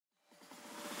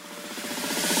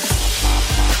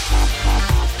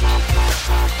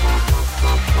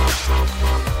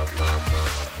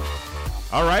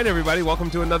All right, everybody, welcome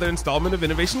to another installment of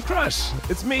Innovation Crush.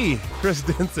 It's me, Chris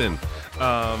Denson.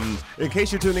 In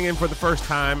case you're tuning in for the first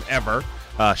time ever,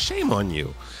 shame on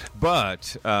you.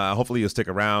 But hopefully you'll stick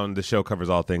around. The show covers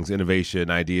all things innovation,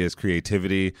 ideas,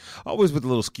 creativity, always with a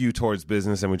little skew towards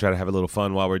business, and we try to have a little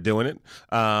fun while we're doing it.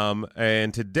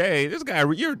 And today, this guy,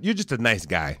 you're just a nice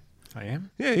guy. I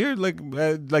am? Yeah, you're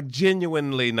like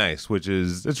genuinely nice, which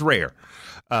is, it's rare.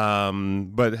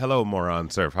 But hello, Moran,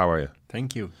 Cerf. How are you?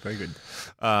 Thank you. Very good.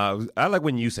 I like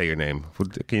when you say your name.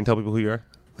 Can you tell people who you are?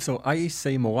 So I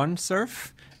say Moran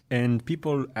Cerf, and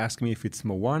people ask me if it's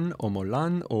Moran or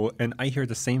Molan, and I hear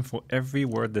the same for every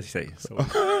word they say. So.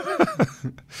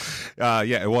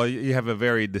 Yeah, well, you have a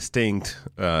very distinct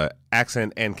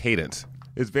accent and cadence.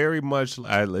 It's very much,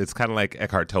 it's kind of like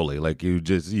Eckhart Tolle. Like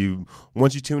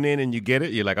once you tune in and you get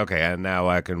it, you're like, okay, and now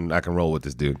I can roll with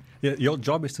this dude. Yeah, your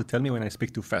job is to tell me when I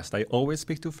speak too fast. I always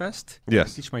speak too fast.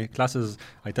 Yes. I teach my classes,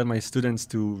 I tell my students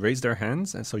to raise their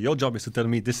hands. And so your job is to tell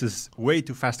me this is way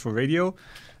too fast for radio,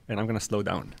 and I'm going to slow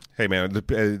down. Hey, man,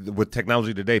 with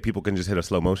technology today, people can just hit a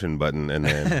slow motion button and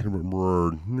then...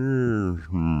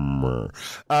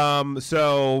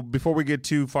 So before we get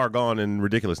too far gone in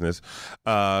ridiculousness,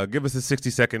 give us a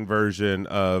 60-second version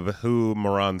of who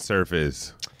Moran Cerf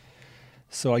is.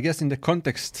 So I guess in the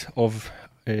context of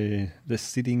this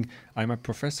sitting, I'm a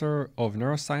professor of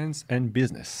neuroscience and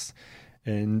business.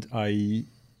 And I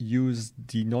use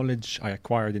the knowledge I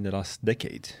acquired in the last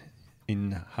decade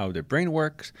in how the brain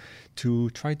works to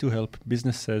try to help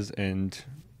businesses and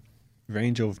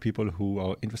range of people who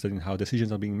are interested in how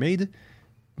decisions are being made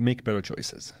make better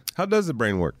choices. How does the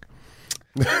brain work?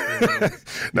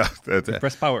 No, that's it.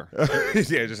 Press power.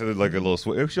 Yeah, just like a little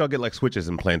switch. We should all get like switches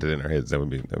implanted in our heads. That would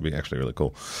be actually really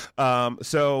cool.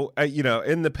 So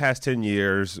in the past 10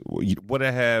 years, what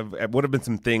have been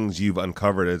some things you've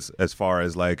uncovered as far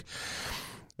as like,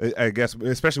 I guess,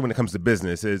 especially when it comes to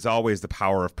business, it's always the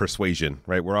power of persuasion,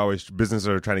 right? Businesses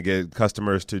are trying to get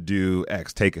customers to do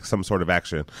X, take some sort of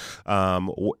action.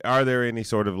 Are there any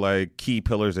sort of like key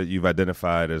pillars that you've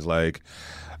identified as like,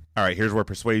 all right, here's where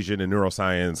persuasion and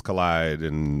neuroscience collide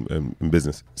in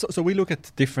business? So we look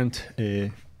at different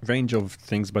range of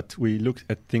things, but we look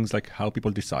at things like how people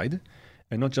decide,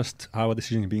 and not just how a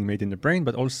decision is being made in the brain,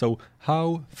 but also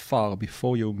how far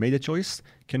before you made a choice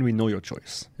can we know your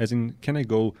choice? As in, can I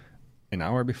go an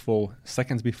hour before,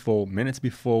 seconds before, minutes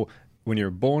before, when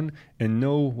you're born, and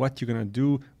know what you're going to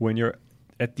do when you're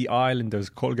at the aisle and there's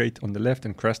Colgate on the left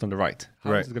and Crest on the right?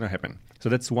 How is it going to happen? So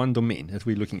that's one domain that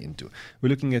we're looking into. We're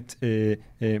looking at,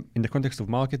 in the context of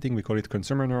marketing, we call it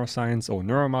consumer neuroscience or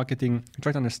neuromarketing. We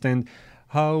try to understand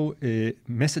how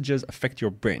messages affect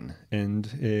your brain, and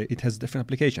it has different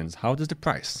applications. How does the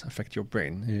price affect your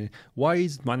brain? Why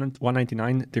is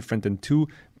 $1.99 different than $2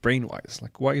 brain-wise?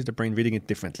 Like, why is the brain reading it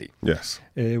differently? Yes.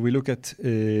 We look at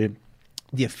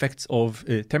the effects of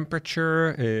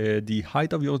temperature, the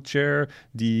height of your chair,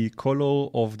 the color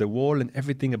of the wall, and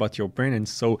everything about your brain. And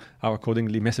so how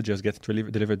accordingly messages get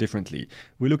delivered differently.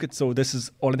 We look at, so this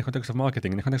is all in the context of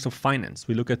marketing. In the context of finance,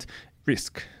 we look at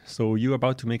risk. So you're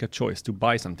about to make a choice to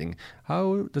buy something.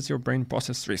 How does your brain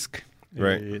process risk?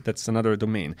 Right. That's another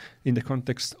domain. In the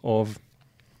context of,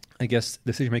 I guess,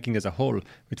 decision-making as a whole,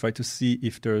 we try to see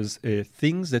if there's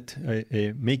things that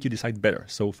make you decide better.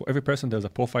 So for every person, there's a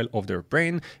profile of their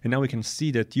brain, and now we can see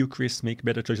that you, Chris, make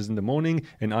better choices in the morning,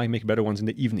 and I make better ones in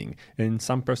the evening. And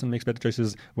some person makes better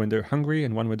choices when they're hungry,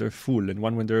 and one when they're full, and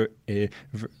one when they're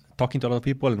talking to other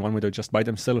people, and one when they're just by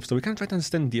themselves. So we can try to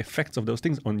understand the effects of those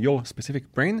things on your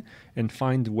specific brain and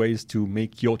find ways to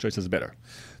make your choices better.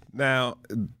 Now,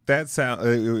 that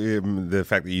the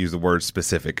fact that you use the word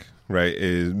specific, right,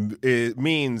 it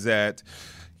means that,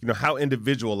 how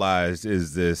individualized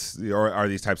is this, or are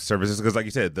these types of services? Because like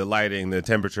you said, the lighting, the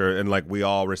temperature, and like we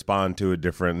all respond to it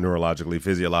different neurologically,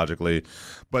 physiologically.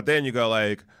 But then you go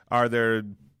like, are there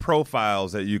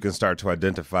profiles that you can start to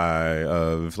identify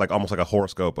of like almost like a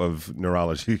horoscope of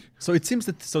neurology? So it seems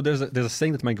that, there's a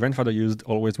saying that my grandfather used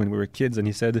always when we were kids, and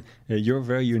he said, you're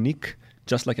very unique,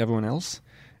 just like everyone else.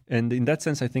 And in that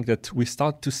sense, I think that we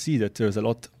start to see that there's a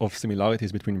lot of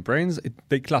similarities between brains.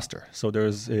 They cluster. So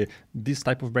there's this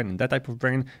type of brain and that type of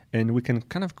brain, and we can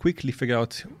kind of quickly figure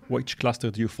out which cluster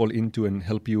do you fall into and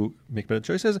help you make better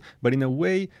choices. But in a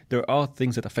way, there are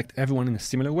things that affect everyone in a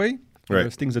similar way. Right.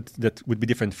 There's things that would be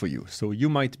different for you. So you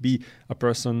might be a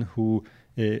person who,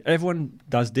 everyone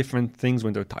does different things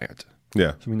when they're tired.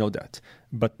 Yeah. So we know that.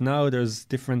 But now there's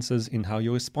differences in how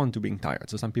you respond to being tired.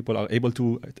 So some people are able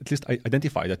to at least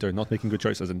identify that they're not making good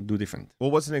choices and do different.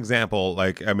 Well, what's an example?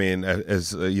 Like, I mean,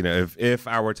 as if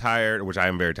I were tired, which I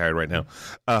am very tired right now,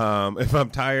 if I'm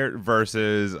tired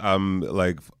versus I'm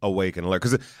like awake and alert,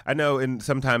 because I know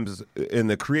sometimes in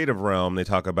the creative realm they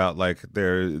talk about like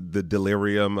the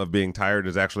delirium of being tired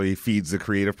is actually feeds the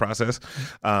creative process,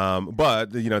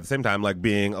 but at the same time, like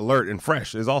being alert and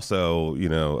fresh is also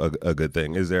a good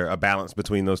thing. Is there a balance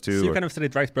between those two? So you kind of said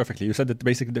it right perfectly. You said that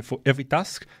basically for every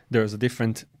task there's a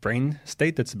different brain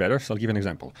state that's better. So I'll give you an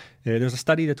example. There's a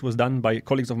study that was done by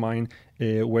colleagues of mine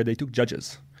where they took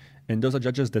judges. And those are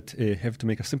judges that have to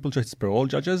make a simple choice per all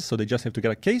judges. So they just have to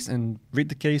get a case and read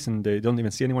the case, and they don't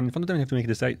even see anyone in front of them. They have to make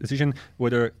a decision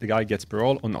whether the guy gets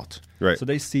parole or not. Right. So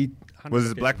they see...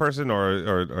 Was it a black person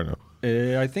or no?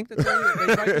 I think that's why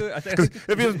they try to...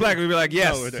 If he was black, we'd be like,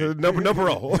 yes, no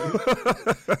parole.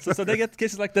 so they get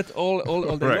cases like that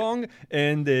all day long,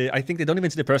 and I think they don't even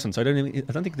see the person. So I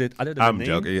don't think that other than the name,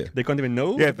 joking, yeah. they can't even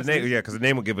know. Yeah, because the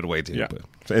name will give it away too. Yeah.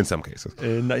 But in some cases.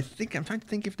 And I'm trying to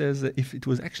think if it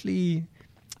was actually...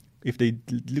 If they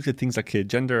looked at things like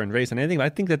gender and race and anything, but I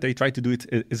think that they try to do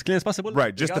it as clean as possible.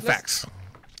 Right, just the facts.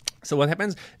 So what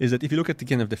happens is that if you look at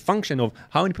the function of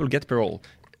how many people get parole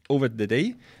over the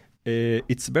day,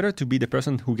 it's better to be the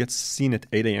person who gets seen at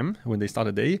 8 a.m. when they start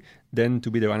a day than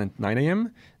to be the one at 9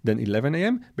 a.m., then 11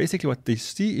 a.m. Basically what they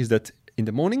see is that in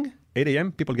the morning, 8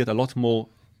 a.m., people get a lot more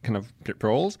kind of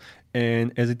paroles,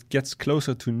 and as it gets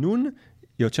closer to noon,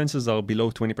 your chances are below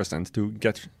 20% to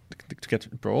get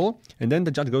parole. And then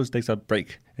the judge takes a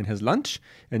break and has lunch.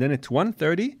 And then at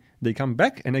 1:30, they come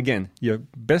back. And again, your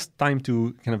best time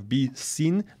to kind of be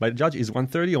seen by the judge is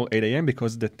 1:30 or 8 a.m.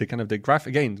 because the graph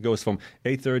again goes from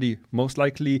 8:30 most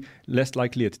likely, less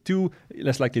likely at 2,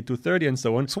 less likely at 2:30, and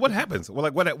so on. So what happens? Well,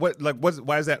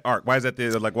 why is that arc? Why is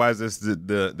that why is this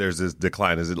there's this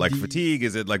decline? Is it like fatigue?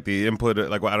 Is it like the input?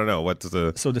 Like, well, I don't know. What's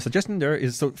the... So the suggestion there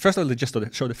is, first of all, they just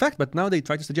show the fact, but now they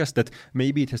try to suggest that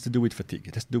maybe it has to do with fatigue.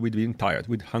 It has to do with being tired,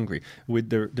 with hungry, with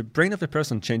the brain of the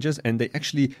person changes, and they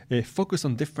actually focus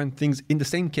on different things in the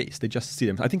same case. They just see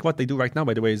them. I think what they do right now,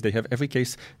 by the way, is they have every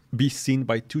case be seen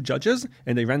by 2 judges,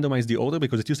 and they randomize the order,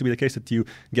 because it used to be the case that you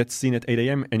get seen at 8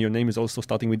 a.m. and your name is also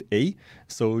starting with A.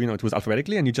 So, it was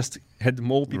alphabetically, and you just had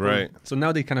more people. Right. So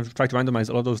now they kind of try to randomize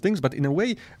all of those things, but in a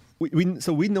way, we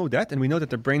know that, and we know that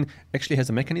the brain actually has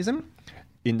a mechanism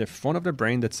in the front of the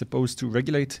brain that's supposed to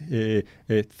regulate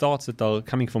thoughts that are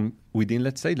coming from within,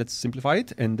 let's simplify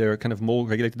it, and they're kind of more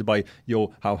regulated by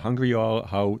how hungry you are,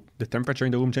 how the temperature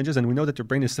in the room changes, and we know that your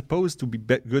brain is supposed to be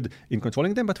good in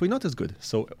controlling them, but we're not as good.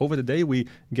 So over the day, we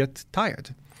get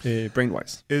tired.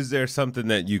 Brain-wise. Is there something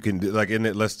that you can do, like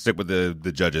let's stick with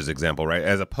the judge's example, right?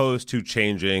 As opposed to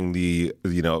changing the,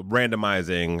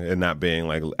 randomizing and not being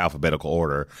like alphabetical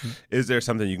order, is there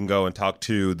something you can go and talk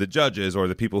to the judges or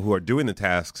the people who are doing the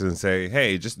tasks and say,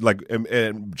 hey, just like,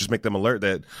 and just make them alert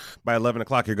that by 11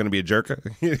 o'clock you're going to be a jerk,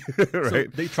 right? So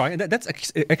they try, and that's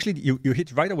actually, you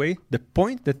hit right away the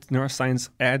point that neuroscience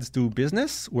adds to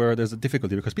business where there's a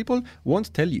difficulty, because people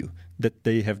won't tell you that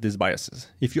they have these biases.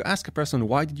 If you ask a person,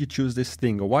 why did you choose this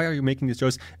thing, or why are you making this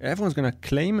choice, everyone's going to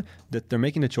claim that they're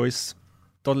making the choice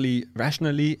totally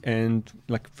rationally and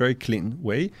like very clean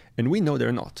way, and we know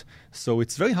they're not. So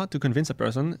it's very hard to convince a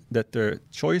person that their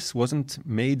choice wasn't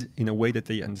made in a way that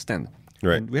they understand.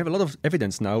 Right. And we have a lot of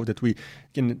evidence now that we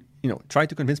can, try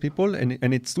to convince people,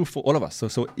 and it's true for all of us.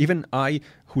 So even I,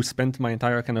 who spent my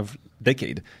entire kind of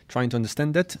decade trying to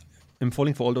understand that, I'm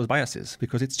falling for all those biases,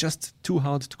 because it's just too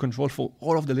hard to control for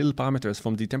all of the little parameters,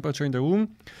 from the temperature in the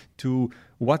room to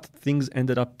what things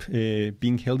ended up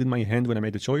being held in my hand when I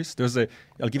made the choice.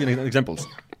 I'll give you examples,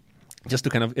 just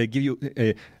to kind of give you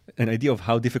an idea of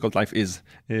how difficult life is.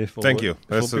 Thank you.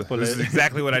 This is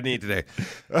exactly what I need today.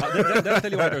 Then I'll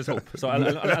tell you why there's hope. So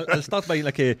I'll start by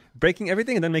breaking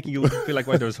everything and then making you feel like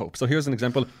why there's hope. So here's an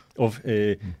example of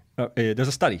there's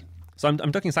a study. So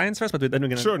I'm talking science first, but then we're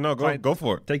going to go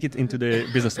for it. Take it into the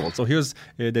business world. So here's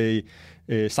the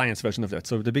science version of that.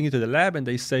 So they bring you to the lab and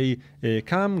they say,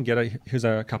 come, here's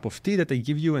a cup of tea that they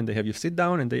give you, and they have you sit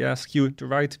down and they ask you to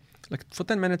write, for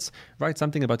 10 minutes, write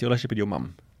something about your relationship with your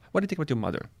mom. What do you think about your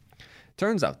mother?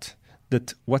 Turns out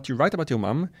that what you write about your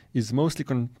mom is mostly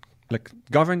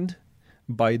governed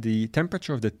by the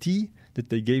temperature of the tea that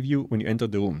they gave you when you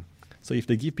entered the room. So if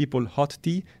they give people hot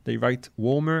tea, they write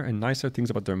warmer and nicer things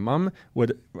about their mom,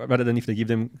 rather than if they give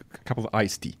them a cup of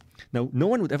iced tea. Now, no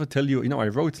one would ever tell you, I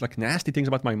wrote like nasty things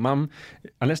about my mom,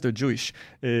 unless they're Jewish,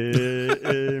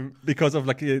 because of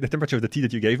like the temperature of the tea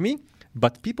that you gave me.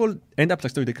 But people end up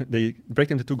like, so they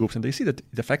break into two groups and they see that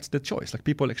it affects the choice. Like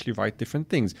people actually write different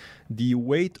things. The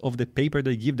weight of the paper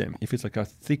they give them, if it's like a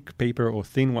thick paper or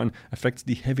thin one, affects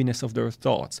the heaviness of their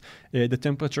thoughts. The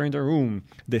temperature in the room,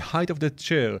 the height of the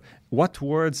chair, what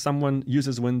words someone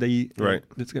uses when they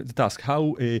the task,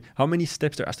 how many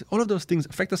steps they're asked. All of those things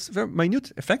affect us, very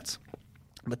minute effects,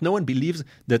 but no one believes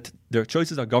that their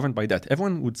choices are governed by that.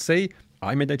 Everyone would say,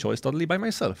 I made that choice totally by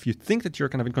myself. You think that you're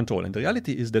kind of in control. And the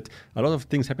reality is that a lot of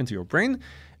things happen to your brain.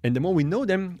 And the more we know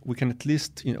them, we can at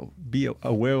least, be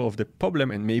aware of the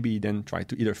problem and maybe then try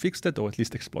to either fix it or at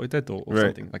least exploit it or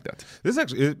something like that. This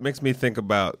actually, it makes me think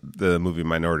about the movie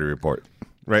Minority Report.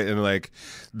 Right. And like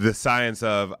the science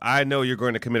of, I know you're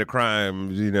going to commit a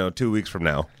crime, 2 weeks from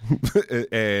now.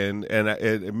 and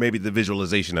maybe the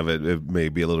visualization of it may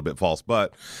be a little bit false.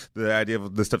 But the idea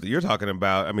of the stuff that you're talking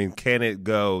about, I mean, can it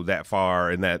go that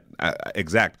far in that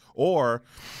exact? Or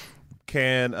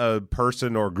can a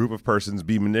person or group of persons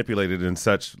be manipulated in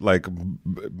such like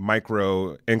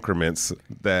micro increments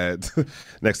that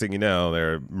next thing you know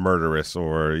they're murderous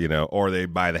or they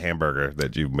buy the hamburger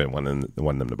that you've been wanting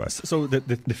them to buy? So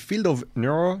the field of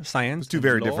neuroscience, two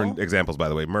very different examples, by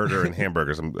the way, murder and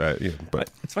hamburgers.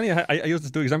 But it's funny. I use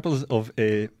these two examples of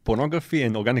pornography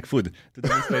and organic food to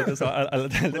demonstrate this. So I'll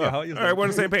tell you how I use all right, we're on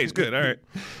the same page. Good. All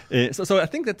right. So I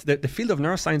think that the field of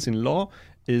neuroscience in law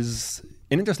is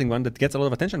an interesting one that gets a lot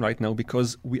of attention right now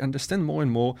because we understand more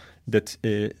and more that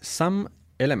some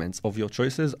elements of your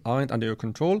choices aren't under your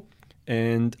control,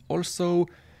 and also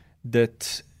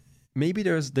that maybe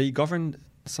they govern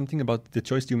something about the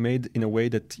choice you made in a way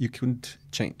that you couldn't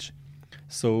change.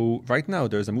 So right now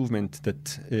there's a movement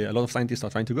that a lot of scientists are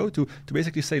trying to go to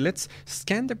basically say, let's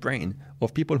scan the brain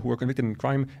of people who were convicted in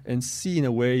crime and see in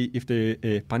a way if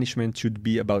the punishment should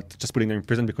be about just putting them in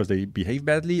prison because they behave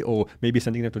badly or maybe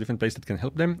sending them to a different place that can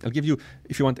help them. I'll give you,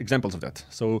 if you want, examples of that.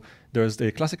 So there's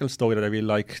a classical story that I really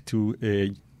like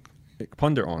to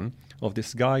ponder on of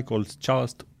this guy called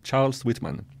Charles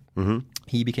Whitman. Mm-hmm.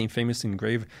 He became famous in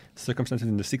grave circumstances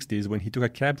in the 60s when he took a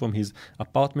cab from his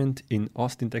apartment in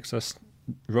Austin, Texas,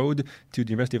 road to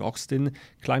the University of Austin,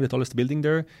 climbed the tallest building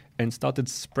there, and started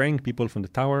spraying people from the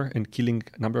tower and killing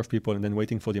a number of people and then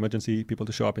waiting for the emergency people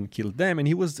to show up and kill them. And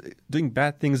he was doing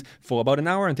bad things for about an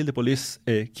hour until the police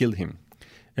killed him.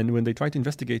 And when they tried to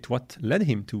investigate what led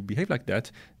him to behave like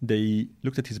that, they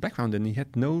looked at his background and he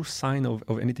had no sign of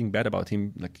anything bad about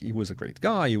him. Like, he was a great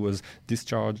guy. He was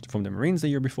discharged from the Marines the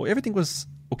year before. Everything was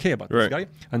okay about this guy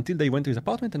until they went to his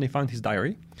apartment and they found his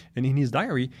diary. And in his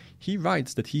diary, he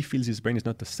writes that he feels his brain is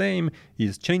not the same.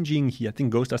 He's changing. He, I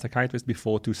think, goes to a psychiatrist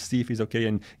before to see if he's okay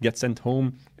and gets sent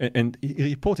home. And he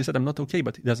reports, he said, I'm not okay,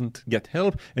 but he doesn't get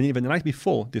help. And even the night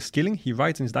before this killing, he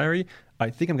writes in his diary, I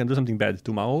think I'm going to do something bad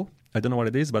tomorrow. I don't know what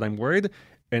it is, but I'm worried.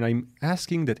 And I'm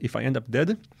asking that if I end up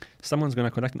dead, someone's going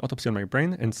to conduct an autopsy on my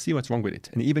brain and see what's wrong with it.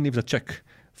 And he even leaves a check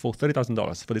for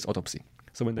 $30,000 for this autopsy.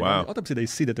 So when they do the autopsy, they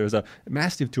see that there's a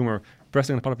massive tumor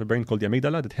pressing on a part of the brain called the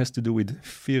amygdala that has to do with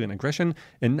fear and aggression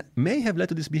and may have led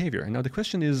to this behavior. And now the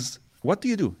question is, what do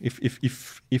you do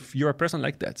if you're a person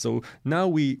like that? So now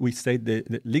we say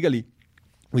that legally,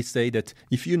 we say that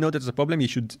if you know that there's a problem, you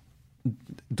should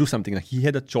do something. Like, he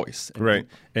had a choice,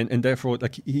 and therefore,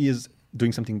 like, he is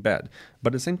doing something bad. But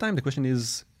at the same time, the question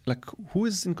is, like, who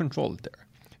is in control there?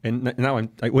 And now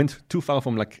I went too far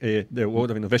from like the world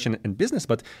of innovation and business,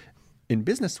 but in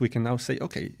business we can now say,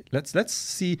 okay, let's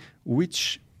see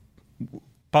which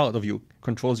part of you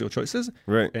controls your choices,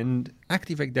 and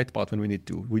activate that part when we need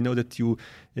to. We know that you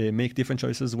make different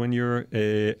choices when you're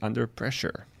under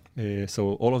pressure.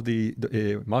 So all of the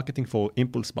marketing for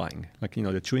impulse buying, like,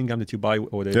 the chewing gum that you buy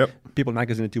or the People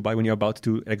magazine that you buy when you're about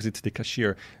to exit the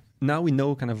cashier. Now we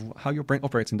know kind of how your brain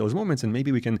operates in those moments, and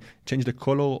maybe we can change the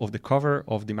color of the cover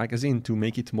of the magazine to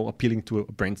make it more appealing to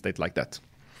a brain state like that.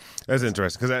 That's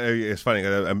interesting because it's funny.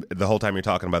 The whole time you're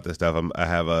talking about this stuff, I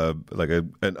have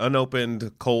an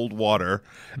unopened cold water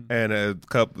and a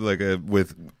cup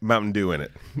with Mountain Dew in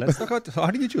it. Let's talk about how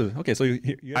did you choose? Okay, so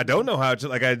I don't know how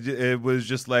to it was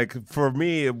just like, for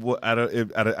me.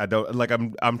 I don't like.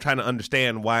 I'm trying to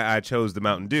understand why I chose the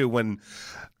Mountain Dew when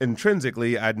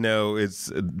intrinsically I know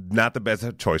it's not the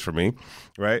best choice for me,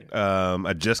 right?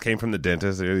 I just came from the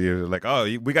dentist. You're like, oh,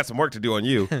 we got some work to do on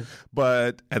you,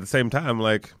 but at the same time,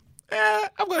 like,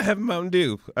 I'm going to have a Mountain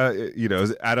Dew.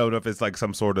 I don't know if it's like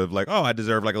some sort of like, oh, I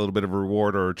deserve like a little bit of a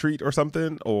reward or a treat or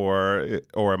something, or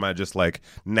am I just like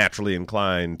naturally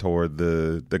inclined toward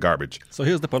the garbage? So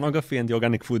here's the pornography and the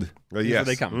organic food. Yes. Where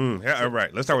they come. Yeah, all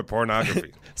right. Let's start with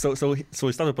pornography. So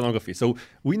we start with pornography. So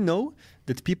we know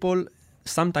that people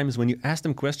sometimes when you ask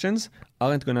them questions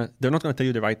they're not gonna tell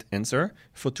you the right answer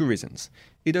for two reasons.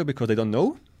 Either because they don't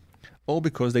know, or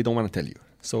because they don't want to tell you.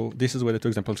 So this is where the two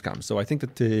examples come. So I think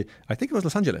it was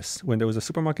Los Angeles when there was a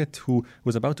supermarket who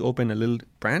was about to open a little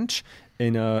branch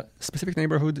in a specific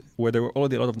neighborhood where there were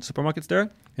already a lot of supermarkets there,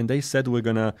 and they said we're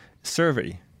gonna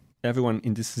survey everyone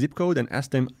in this zip code and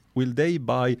ask them, will they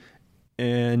buy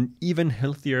an even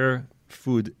healthier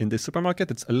food in this supermarket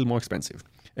that's a little more expensive?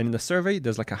 And in the survey,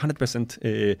 there's like 100%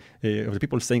 of the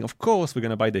people saying, of course, we're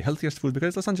going to buy the healthiest food because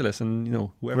it's Los Angeles. And,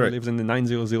 whoever lives in the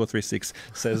 90036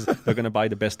 says they're going to buy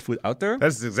the best food out there.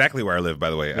 That's exactly where I live, by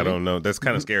the way. Really? I don't know. That's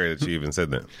kind of scary that you even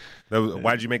said that.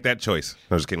 Why did you make that choice?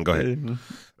 I'm just kidding. Go ahead.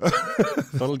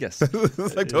 Total guess.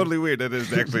 It's like totally weird. That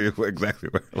is actually exactly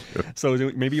where I live. So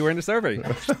maybe you were in the survey.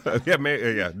 Yeah.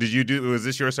 Was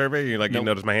this your survey? You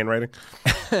noticed my handwriting?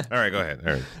 All right, go ahead.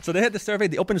 All right. So they had the survey.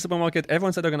 They opened the supermarket.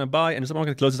 Everyone said they're going to buy, and the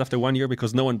supermarket closes after 1 year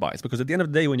because no one buys. Because at the end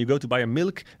of the day, when you go to buy a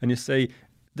milk and you say,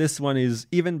 this one is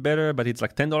even better, but it's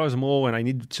like $10 more, and I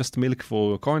need just milk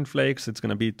for cornflakes. It's going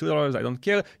to be $2. I don't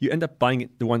care. You end up buying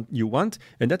the one you want,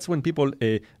 and that's when people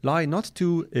lie not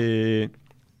to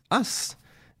us.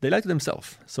 They lie to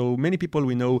themselves. So many people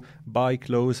we know buy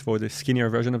clothes for the skinnier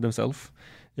version of themselves.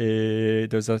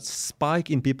 There's a spike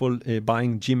in people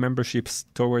buying gym memberships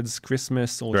towards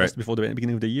Christmas or just before the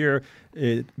beginning of the year.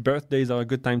 Birthdays are a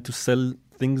good time to sell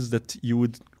things that you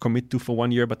would commit to for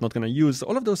 1 year but not going to use. So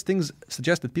all of those things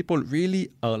suggest that people really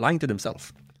are lying to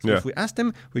themselves. So if we ask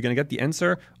them, we're going to get the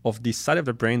answer of the side of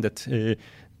the brain that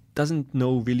doesn't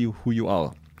know really who you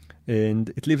are. And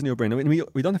it lives in your brain. I mean,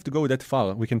 we don't have to go that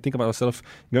far. We can think about ourselves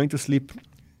going to sleep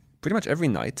pretty much every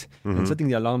night and setting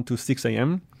the alarm to 6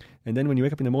 a.m. And then when you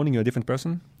wake up in the morning, you're a different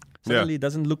person. Suddenly it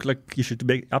doesn't look like you should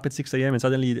be up at 6 a.m.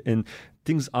 and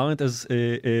things aren't as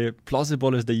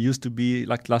plausible as they used to be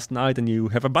like last night, and you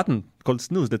have a button called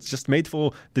snooze that's just made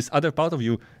for this other part of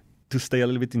you to stay a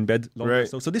little bit in bed longer. Right.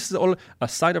 So this is all a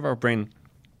side of our brain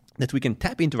that we can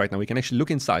tap into right now. We can actually look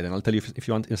inside, and I'll tell you if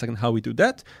you want in a second how we do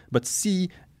that, but see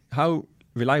how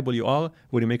reliable you are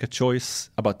when you make a choice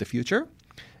about the future.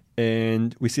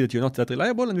 And we see that you're not that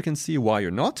reliable, and we can see why you're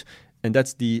not. And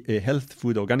that's the health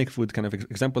food, organic food kind of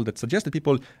example that suggests that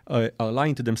people are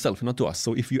lying to themselves, not to us.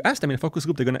 So if you ask them in a focus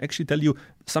group, they're going to actually tell you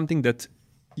something that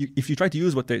if you try to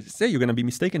use what they say, you're going to be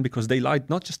mistaken because they lied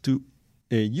not just to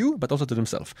you, but also to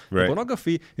themselves. Right.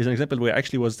 Pornography is an example where I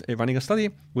actually was running a study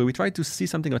where we tried to see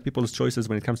something about people's choices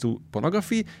when it comes to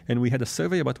pornography, and we had a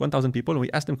survey about 1,000 people, and we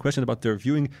asked them questions about their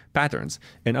viewing patterns.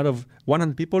 And out of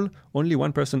 100 people, only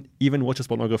one person even watches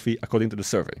pornography according to the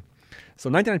survey. So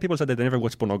 99 people said that they never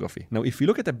watch pornography. Now, if you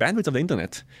look at the bandwidth of the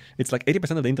internet, it's like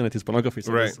 80% of the internet is pornography.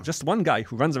 So there's just one guy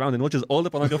who runs around and watches all the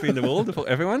pornography in the world for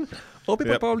everyone. Or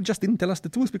people probably just didn't tell us the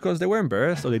truth because they were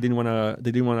embarrassed, or they didn't want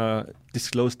to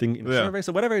disclose things in the survey.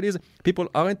 So whatever it is, people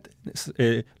aren't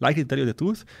likely to tell you the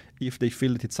truth if they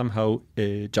feel that it's somehow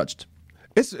judged.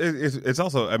 It's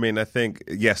also, I mean, I think,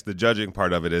 yes, the judging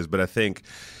part of it is, but I think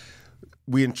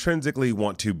we intrinsically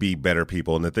want to be better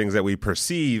people, and the things that we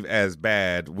perceive as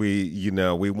bad, we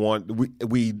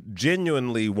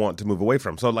genuinely want to move away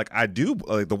from. So like I do,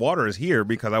 like the water is here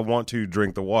because I want to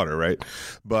drink the water, right?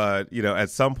 But at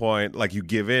some point, like you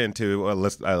give in to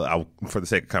I'll, for the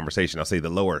sake of conversation, I'll say the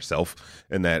lower self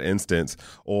in that instance,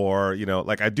 or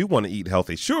like I do want to eat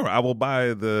healthy. Sure, I will buy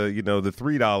the the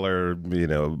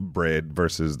 $3 bread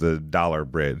versus the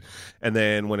 $1 bread, and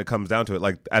then when it comes down to it,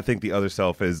 like I think the other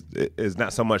self is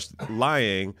not so much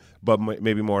lying, but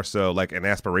maybe more so like an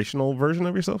aspirational version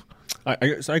of yourself. I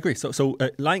agree. So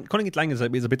lying, calling it lying is a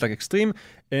bit like extreme,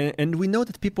 and we know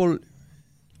that people,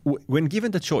 when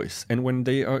given the choice and when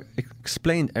they are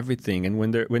explained everything, and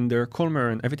when they're calmer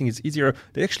and everything is easier,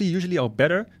 they actually usually are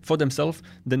better for themselves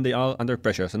than they are under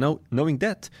pressure. So now knowing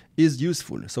that is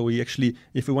useful. So we actually,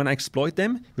 if we want to exploit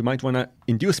them, we might want to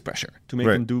induce pressure to make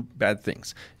them do bad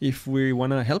things. If we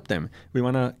want to help them, we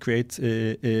want to create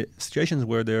situations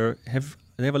where they have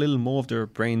a little more of their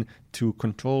brain to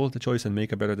control the choice and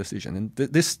make a better decision. And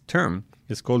this term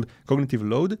is called cognitive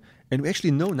load, and we actually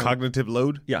know now. Cognitive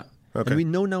load? Yeah. Okay. And we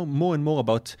know now more and more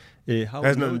about how it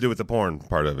has nothing to do with the porn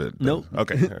part of it. No.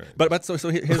 Okay. All right. but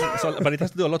but it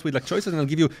has to do a lot with like choices, and I'll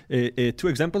give you two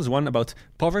examples: one about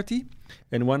poverty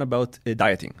and one about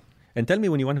dieting. And tell me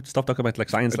when you want to stop talking about like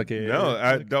science.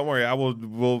 Don't worry. I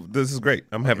will. This is great.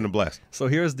 I'm having a blast. So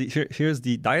here's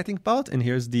the dieting part, and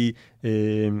here's the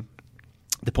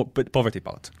poverty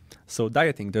part. So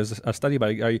dieting, there's a study by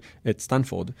a guy at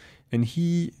Stanford, and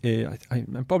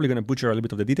I'm probably going to butcher a little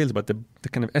bit of the details, but the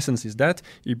kind of essence is that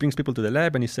he brings people to the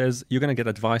lab and he says, you're going to get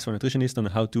advice from a nutritionist on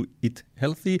how to eat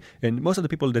healthy. And most of the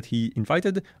people that he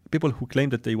invited, people who claim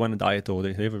that they want a diet or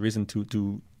they have a reason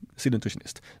to see the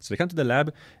nutritionist. So they come to the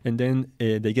lab and then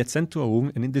they get sent to a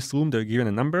room, and in this room they're given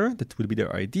a number that will be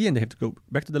their ID, and they have to go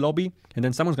back to the lobby, and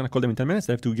then someone's going to call them in 10 minutes.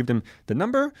 They have to give them the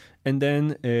number, and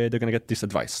then they're going to get this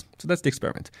advice. So that's the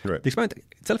experiment. Right. The experiment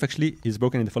itself actually is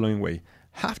broken in the following way.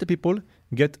 Half the people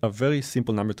get a very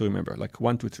simple number to remember, like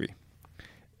 1, 2, 3.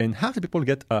 And half the people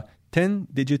get a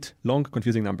 10-digit long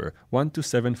confusing number, 1, 2,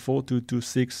 7, 4, 2, 2,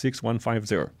 6, 6, 1, 5,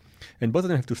 0. And both of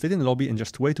them have to sit in the lobby and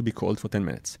just wait to be called for 10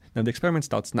 minutes. Now the experiment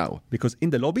starts now, because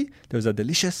in the lobby there's a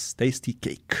delicious, tasty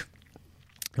cake.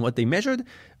 And what they measured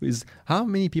is how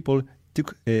many people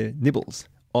took nibbles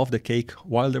of the cake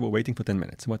while they were waiting for 10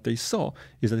 minutes. What they saw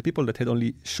is that the people that had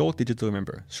only short digits to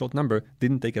remember, short number,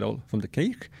 didn't take it all from the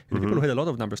cake. And the people who had a lot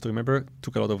of numbers to remember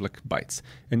took a lot of bites.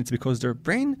 And it's because their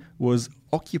brain was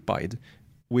occupied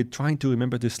with trying to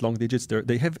remember these long digits.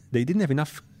 They didn't have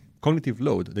enough cognitive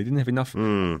load. They didn't have enough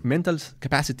mental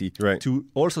capacity to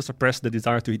also suppress the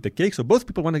desire to eat the cake. So both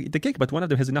people want to eat the cake, but one of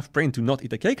them has enough brain to not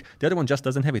eat the cake. The other one just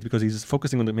doesn't have it because he's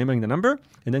focusing on remembering the number,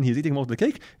 and then he's eating more of the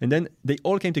cake. And then they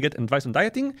all came to get advice on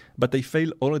dieting, but they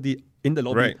fail already in the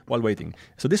lobby while waiting.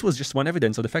 So this was just one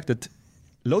evidence of the fact that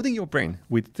loading your brain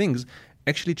with things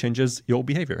actually changes your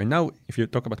behavior. And now, if you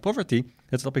talk about poverty,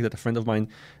 that's a topic that a friend of mine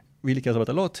really cares about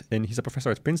a lot, and he's a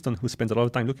professor at Princeton who spends a lot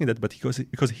of time looking at that, but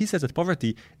because he says that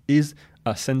poverty is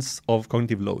a sense of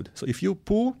cognitive load. So if you're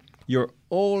poor, you're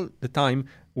all the time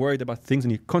worried about things,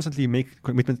 and you constantly make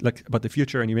commitments about the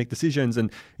future, and you make decisions.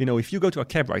 And if you go to a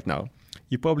cab right now,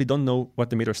 you probably don't know what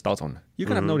the meter starts on. You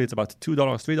kind of know it's about $2,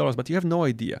 $3, but you have no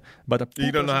idea. But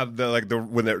you don't know how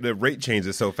when the rate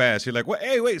changes so fast. You're like, well,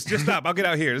 hey, wait, just stop. I'll get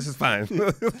out here. This is fine.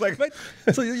 Right?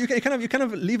 So you kind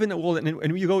of live in a world, and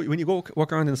when you go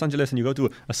walk around in Los Angeles and you go to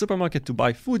a supermarket to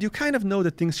buy food, you kind of know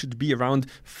that things should be around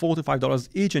 $4 to $5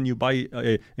 each, and you buy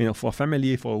for a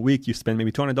family for a week you spend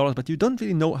maybe $200, but you don't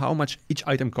really know how much each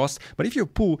item costs. But if you're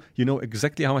poor, you know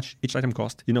exactly how much each item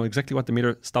costs. You know exactly what the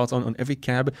meter starts on every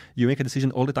cab. You make a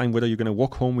decision all the time whether you're going to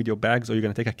walk home with your bags or you're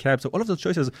going to take a cab. So all of those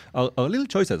choices are little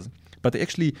choices, but they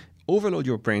actually overload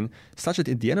your brain such that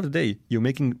at the end of the day, you're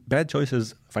making bad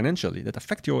choices financially that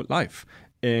affect your life.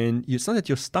 And it's not that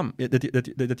you're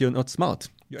that you're not smart.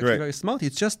 You're actually very smart.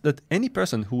 It's just that any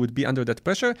person who would be under that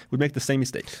pressure would make the same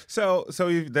mistake. So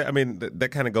that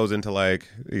kind of goes into a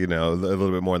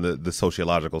little bit more on the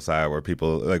sociological side, where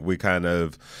people we kind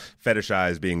of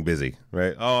fetishize being busy,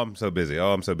 right? Oh, I'm so busy.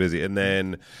 Oh, I'm so busy. And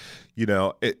then,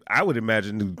 I would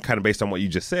imagine, kind of based on what you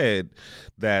just said,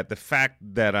 that the fact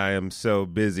that I am so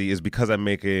busy is because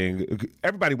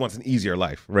everybody wants an easier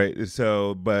life, right?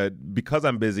 So, but because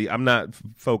I'm busy, I'm not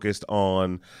focused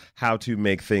on how to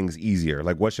make things easier.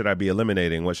 Like, what should I be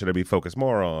eliminating? What should I be focused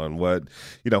more on?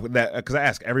 Because I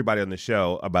ask everybody on the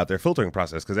show about their filtering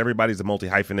process, because everybody's a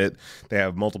multi-hyphenate. They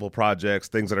have multiple projects,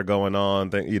 things that are going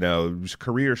on,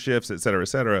 career shifts, et cetera, et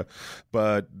cetera.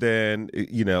 But then,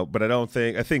 but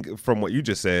I think from what you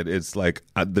just said, it's like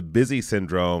the busy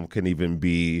syndrome can even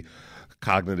be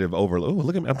cognitive overload. Oh,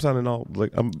 look at me! I'm sounding all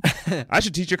like I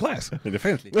should teach your class.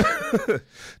 Definitely.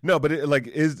 No, but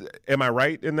am I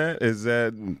right in that? Is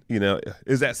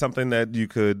that something that you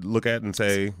could look at and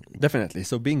say? Definitely.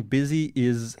 So being busy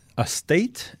is a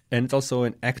state, and it's also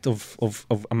an act of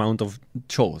amount of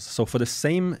chores. So for the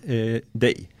same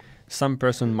day, some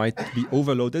person might be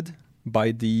overloaded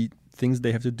by the things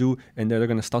they have to do, and they're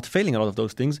going to start failing a lot of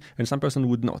those things, and some person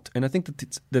would not. And I think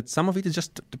that some of it is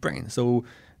just the brain. So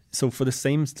for the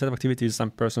same set of activities,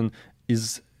 some person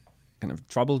is kind of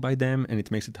troubled by them, and it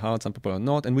makes it hard. Some people are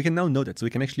not. And we can now know that. So we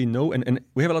can actually know, and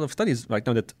we have a lot of studies right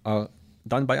now that are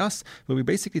done by us, where we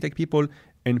basically take people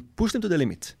and push them to the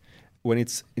limit. When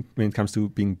it comes to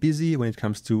being busy, when it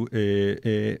comes to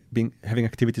having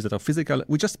activities that are physical,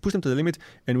 we just push them to the limit,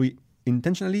 and we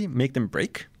intentionally make them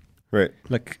break. Right.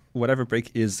 Like whatever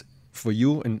break is for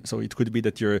you. And so it could be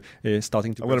that you're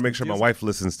starting to... I want to make sure my wife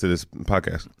listens to this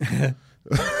podcast.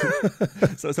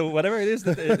 So whatever it is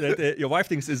that your wife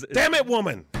thinks is... Damn it,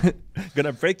 woman!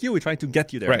 Gonna break you, we try to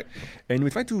get you there. Right. And we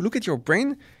try to look at your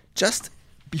brain just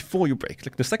before you break,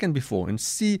 like the second before, and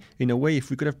see in a way if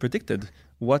we could have predicted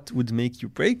what would make you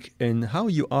break and how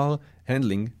you are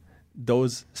handling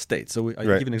those states. So I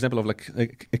give an example of an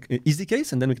easy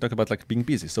case, and then we can talk about being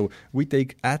busy. So we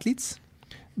take athletes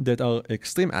that are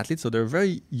extreme athletes, so they're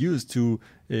very used to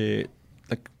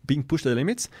like being pushed to the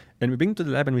limits, and we bring them to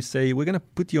the lab and we say, we're going to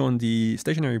put you on the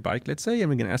stationary bike, let's say, and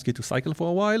we're going to ask you to cycle for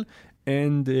a while,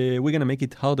 and we're going to make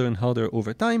it harder and harder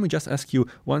over time. We just ask you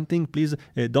one thing, please,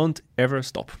 don't ever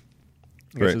stop.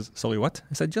 The guy says, sorry, what?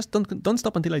 I said, just don't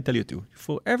stop until I tell you to.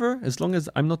 Forever, as long as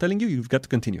I'm not telling you, you've got to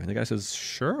continue. And the guy says,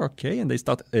 sure, okay. And they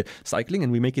start cycling,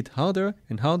 and we make it harder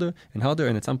and harder and harder.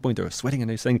 And at some point, they're sweating, and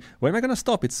they're saying, when am I going to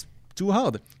stop? It's too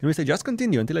hard. And we say, just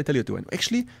continue until I tell you to. And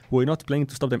actually, we're not planning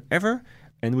to stop them ever,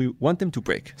 and we want them to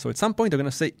break. So at some point, they're going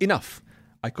to say, enough.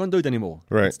 I can't do it anymore.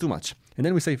 Right. It's too much. And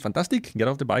then we say, fantastic, get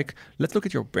off the bike. Let's look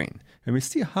at your brain. And we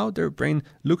see how their brain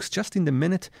looks just in the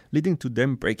minute leading to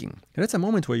them breaking. And that's a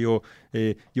moment where your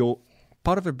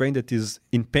part of the brain that is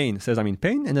in pain says, I'm in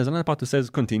pain. And there's another part that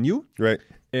says, continue. Right.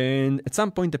 And at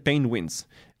some point, the pain wins.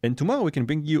 And tomorrow we can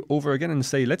bring you over again and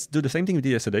say, let's do the same thing we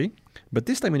did yesterday. But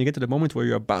this time when you get to the moment where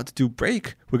you're about to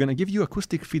break, we're going to give you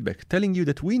acoustic feedback, telling you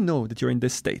that we know that you're in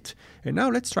this state. And now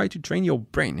let's try to train your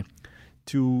brain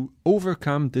to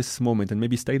overcome this moment and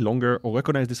maybe stay longer or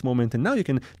recognize this moment. And now you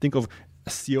can think of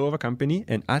a CEO of a company,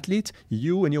 an athlete,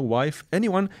 you and your wife,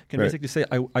 anyone can basically say,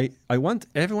 I want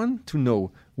everyone to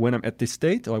know when I'm at this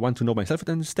state, or I want to know myself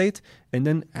at this state, and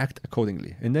then act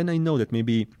accordingly. And then I know that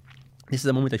maybe this is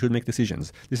a moment I should make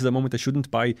decisions. This is a moment I shouldn't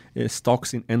buy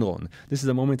stocks in Enron. This is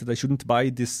a moment that I shouldn't buy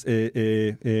this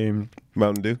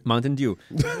Mountain Dew. Mountain Dew.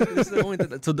 This is a moment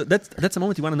that's a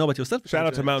moment you want to know about yourself. Shout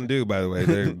out to Mountain Dew, by the way.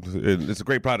 It's a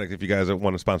great product if you guys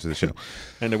want to sponsor the show.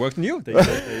 And they worked on you.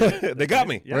 They got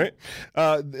me, yeah. right?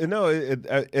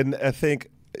 And I think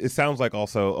it sounds like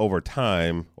also over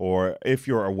time, or if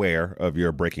you're aware of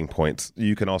your breaking points,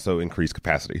 you can also increase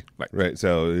capacity, right?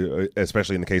 So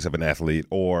especially in the case of an athlete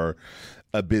or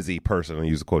a busy person, I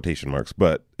use the quotation marks,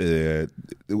 but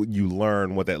you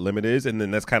learn what that limit is, and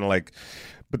then that's kind of like,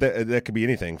 but that could be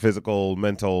anything: physical,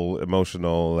 mental,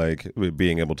 emotional, like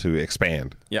being able to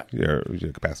expand your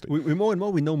capacity. We more and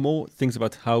more we know more things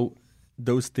about how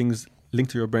those things link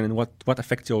to your brain and what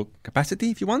affects your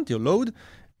capacity, if you want, your load,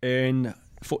 and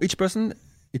for each person,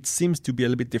 it seems to be a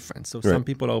little bit different. So some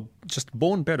people are just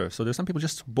born better. So there's some people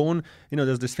just born,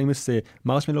 there's this famous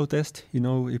marshmallow test.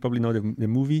 You probably know the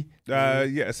movie.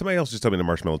 Yeah, somebody else just told me the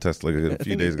marshmallow test like a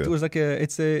few days ago. It was like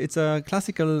it's a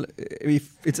classical,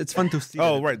 it's fun to see.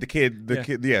 Oh, right, the kid,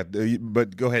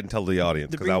 but go ahead and tell the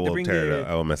audience, because I will tear it,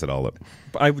 I will mess it all up.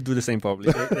 I would do the same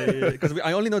probably, because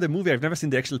I only know the movie. I've never seen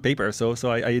the actual paper, so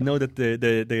I know that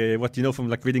the what you know from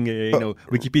like reading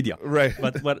Wikipedia. Right.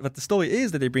 But the story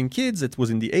is that they bring kids. It was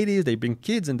in the 80s. They bring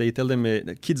kids and they tell them,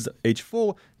 kids age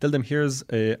 4, tell them, here's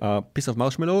a piece of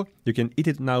marshmallow. You can eat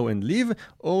it now and leave,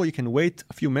 or you can wait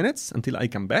a few minutes until I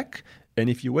come back. And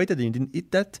if you waited and you didn't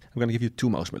eat that, I'm going to give you 2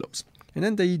 marshmallows. And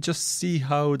then they just see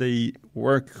how they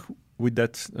work with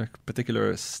that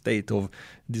particular state of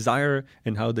desire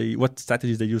and what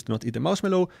strategies they use to not eat the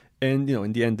marshmallow. And,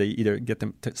 in the end, they either get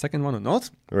the second one or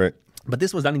not. Right. But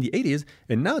this was done in the 80s,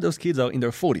 and now those kids are in their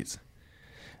 40s.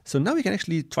 So now we can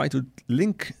actually try to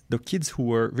link the kids who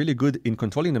were really good in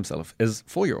controlling themselves as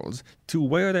 4-year-olds to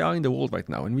where they are in the world right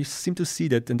now. And we seem to see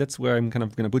that, and that's where I'm kind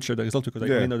of going to butcher the result because I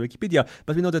only know Wikipedia,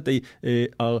 but we know that they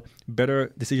are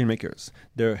better decision makers.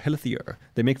 They're healthier.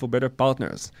 They make for better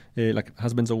partners, like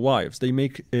husbands or wives. They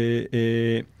make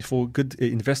for good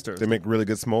investors. They make really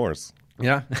good s'mores.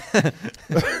 Yeah.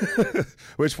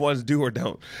 Which ones do or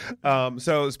don't.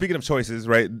 So speaking of choices,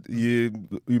 right, you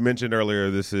mentioned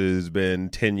earlier this has been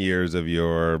 10 years of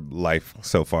your life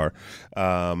so far.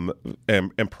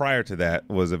 And prior to that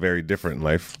was a very different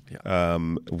life. Yeah.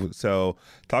 So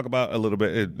talk about a little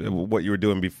bit what you were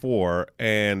doing before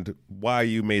and why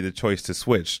you made the choice to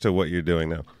switch to what you're doing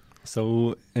now.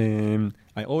 So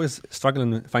I always struggle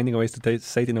in finding ways to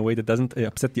say it in a way that doesn't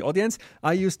upset the audience.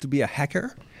 I used to be a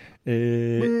hacker. Which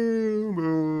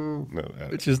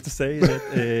is to say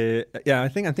that I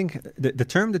think the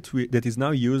term that is now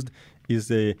used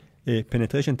is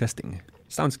penetration testing.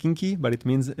 Sounds kinky, but it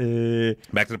means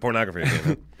back to the pornography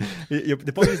again.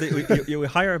 The point is that you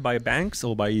hire by banks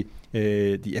or by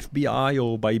the FBI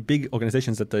or by big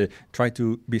organizations that try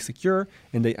to be secure,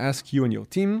 and they ask you and your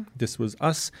team. This was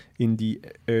us in the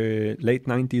late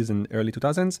 90s and early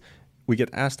 2000s. We get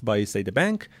asked by, say, the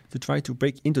bank to try to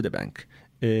break into the bank.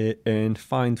 And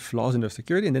find flaws in their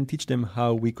security and then teach them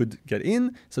how we could get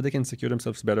in so they can secure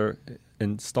themselves better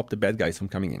and stop the bad guys from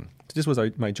coming in. So this was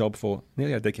my job for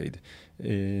nearly a decade.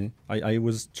 I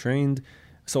was trained,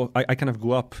 so I kind of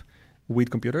grew up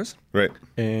with computers. Right.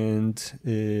 And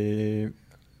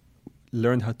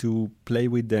learned how to play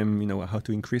with them, how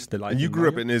to increase the life. And you grew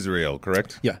up in Israel,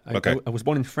 correct? Yeah. Okay. I was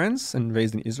born in France and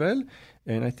raised in Israel.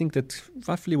 And I think that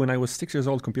roughly when I was 6 years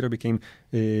old, computer became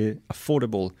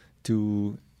affordable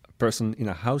to a person in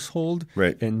a household.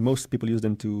 Right. And most people use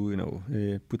them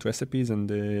to, put recipes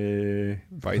and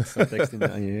write some text in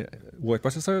word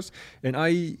processors. And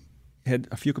I had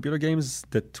a few computer games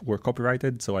that were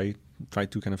copyrighted, so I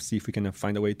tried to kind of see if we can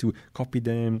find a way to copy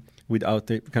them without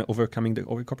kind of overcoming the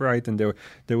copyright. And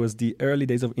there was the early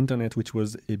days of internet, which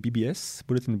was a BBS,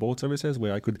 Bulletin Board Services,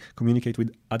 where I could communicate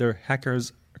with other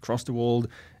hackers across the world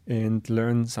and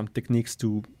learn some techniques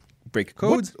to break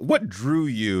codes. What drew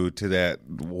you to that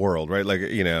world, right? Like,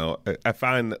 I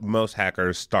find that most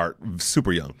hackers start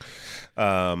super young.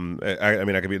 I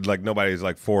mean, I could be like, nobody's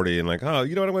like 40 and like, oh,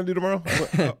 you know what I'm going to do tomorrow?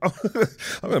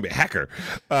 I'm going to be a hacker.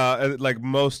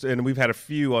 And we've had a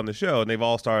few on the show, and they've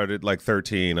all started at like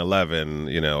 13,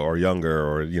 11, or younger,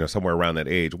 or, somewhere around that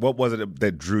age. What was it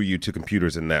that drew you to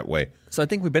computers in that way? So I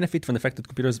think we benefit from the fact that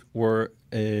computers were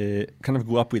kind of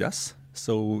grew up with us.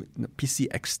 So PC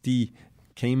XT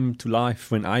came to life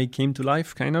when I came to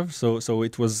life, kind of. So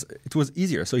it was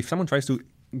easier. So if someone tries to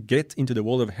get into the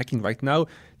world of hacking right now,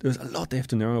 there's a lot they have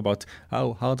to know about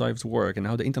how hard drives work and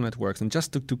how the internet works, and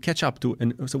just to catch up to.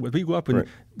 And so when we grew up, and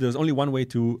there's only one way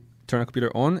to turn a computer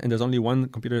on, and there's only one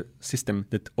computer system,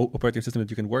 operating system that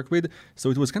you can work with.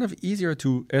 So it was kind of easier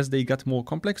to, as they got more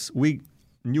complex, we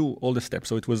knew all the steps.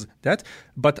 So it was that.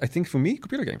 But I think for me,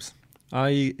 computer games.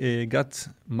 I got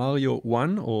Mario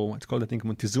 1, or what's called, I think,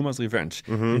 Montezuma's Revenge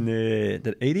in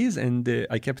the 80s, and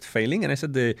I kept failing. And I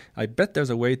said, I bet there's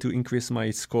a way to increase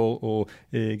my score or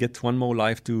get one more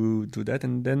life to do that.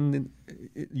 And then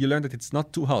you learn that it's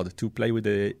not too hard to play with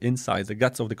the insides, the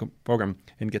guts of the program,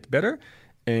 and get better.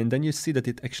 And then you see that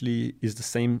it actually is the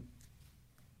same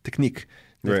technique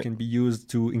that can be used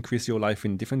to increase your life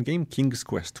in different game. King's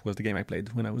Quest was the game I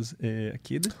played when I was a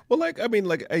kid. Well, I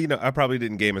probably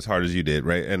didn't game as hard as you did,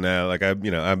 right? And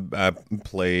I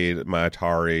played my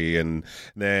Atari, and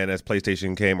then as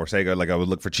PlayStation came or Sega, I would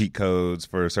look for cheat codes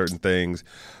for certain things.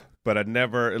 But I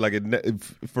never,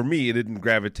 for me, it didn't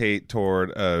gravitate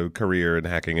toward a career in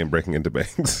hacking and breaking into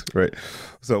banks, right?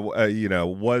 So,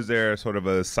 was there sort of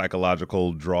a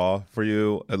psychological draw for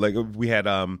you? We had,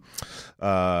 what's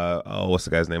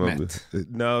the guy's name? Matt.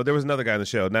 No, there was another guy on the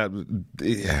show.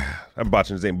 I'm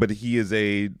botching his name, but he is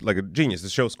a genius. The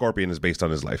show Scorpion is based on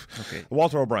his life. Okay.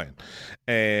 Walter O'Brien.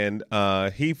 And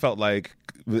he felt like,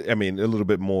 a little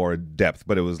bit more depth,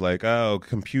 but it was like, oh,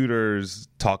 computers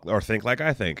talk or think like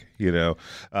I think,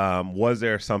 was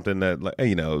there something that,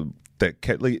 that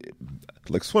kept,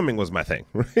 swimming was my thing,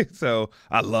 right? So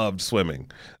I loved swimming.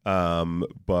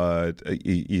 But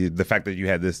the fact that you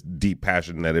had this deep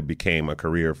passion that it became a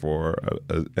career for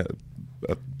a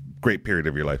great period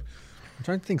of your life. I'm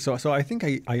trying to think. So I think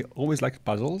I always liked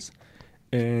puzzles,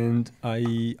 and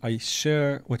I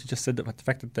share what you just said about the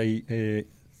fact that I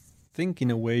think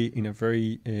in a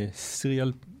very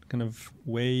serial kind of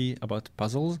way about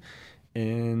puzzles.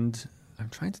 And I'm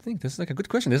trying to think. This is a good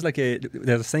question. There's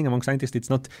a saying among scientists,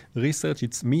 it's not research,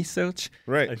 it's me search.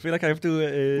 Right. I feel like I have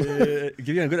to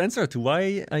give you a good answer to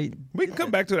why We can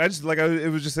come back to it. I just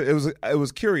it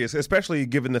was curious, especially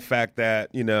given the fact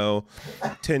that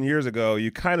 10 years ago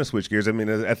you kind of switched gears.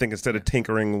 I think instead of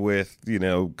tinkering with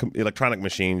electronic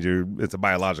machines, it's a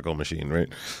biological machine, right?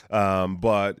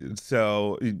 But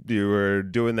so you were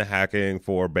doing the hacking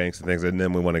for banks and things, and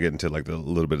then we want to get into a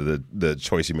little bit of the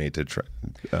choice you made to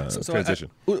transition.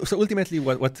 So ultimately,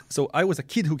 so I was a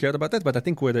kid who cared about that, but I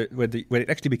think where it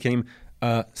actually became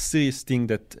a serious thing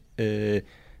that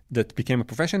became a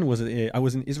profession was I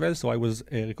was in Israel, so I was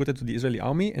recruited to the Israeli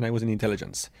army, and I was in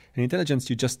intelligence. In intelligence,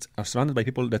 you just are surrounded by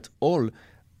people that all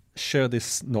share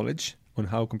this knowledge on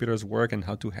how computers work and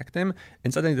how to hack them.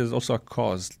 And suddenly there's also a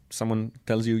cause. Someone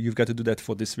tells you you've got to do that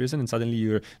for this reason, and suddenly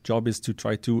your job is to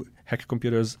try to hack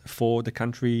computers for the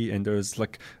country, and there's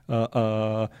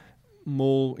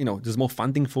more, there's more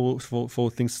funding for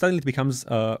things. Suddenly it becomes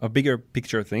a bigger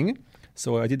picture thing.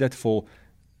 So I did that for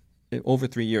over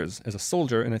 3 years as a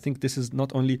soldier, and I think this is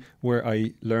not only where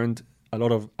I learned a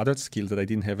lot of other skills that I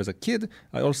didn't have as a kid.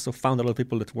 I also found a lot of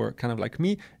people that were kind of like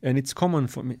me, and it's common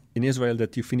for me in Israel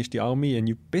that you finish the army and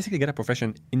you basically get a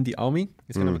profession in the army.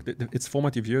 It's kind of it's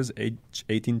formative years, age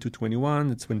 18 to 21.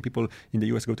 It's when people in the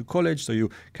US go to college, so you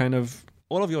kind of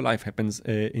all of your life happens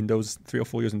in those 3 or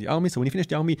 4 years in the army. So when you finish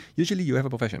the army, usually you have a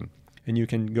profession. and you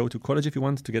can go to college if you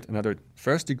want to get another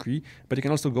first degree, but you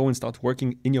can also go and start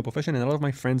working in your profession. And a lot of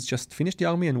my friends just finished the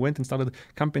army and went and started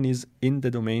companies in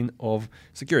the domain of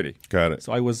security. Got it.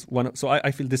 So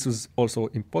I feel this was also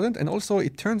important. And also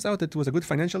it turns out that it was a good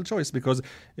financial choice because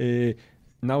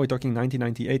now we're talking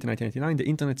 1998 and 1999, the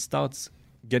internet starts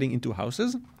getting into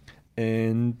houses,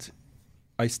 and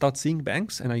I start seeing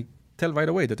banks, and I tell right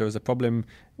away that there was a problem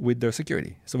with their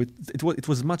security. So it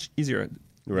was much easier,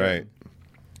 right?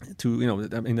 To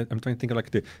I mean, I'm trying to think of like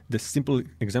the simple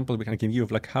example we can give you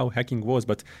of like how hacking was,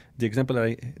 but the example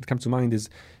that comes to mind is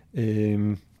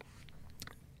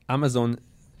Amazon,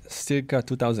 circa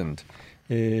 2000.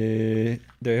 They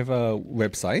have a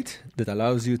website that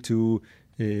allows you to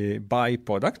buy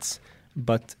products,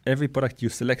 but every product you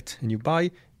select and you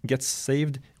buy gets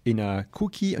saved in a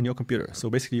cookie on your computer. So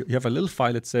basically, you have a little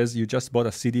file that says you just bought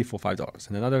a CD for $5,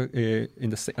 and another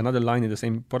another line in the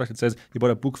same product that says you bought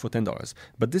a book for $10.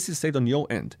 But this is saved on your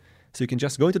end, so you can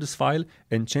just go into this file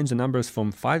and change the numbers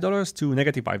from $5 to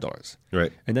negative $5.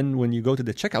 Right. And then when you go to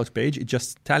the checkout page, it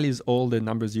just tallies all the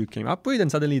numbers you came up with,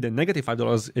 and suddenly the negative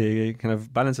 $5 kind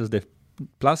of balances the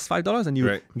plus $5, and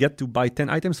you get to buy 10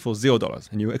 items for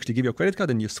 $0. And you actually give your credit card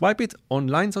and you swipe it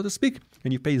online, so to speak,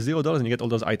 and you pay $0 and you get all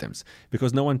those items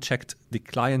because no one checked the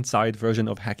client-side version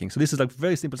of hacking. So this is like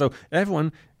very simple. So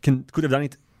everyone could have done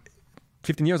it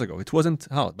 15 years ago. It wasn't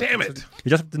hard. Damn it! You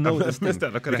just have to know this missed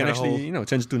thing. that. You can actually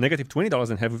change it to negative $20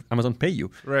 and have Amazon pay you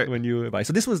when you buy.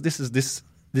 So this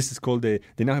is called they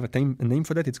now have a name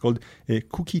for that. It's called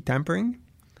cookie tampering.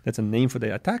 That's a name for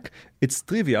the attack. It's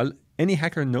trivial. Any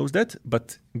hacker knows that,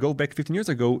 but go back 15 years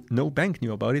ago, no bank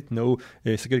knew about it, no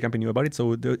security company knew about it,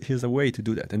 so here's a way to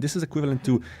do that. And this is equivalent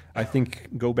to, I think,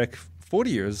 go back 40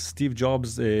 years, Steve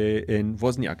Jobs and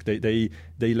Wozniak, they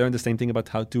learned the same thing about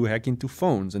how to hack into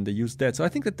phones, and they used that. So I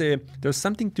think that there's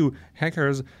something to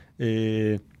hackers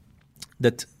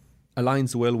that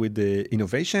aligns well with the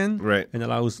innovation, and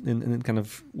allows and kind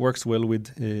of works well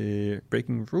with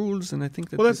breaking rules. And I think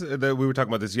that we were talking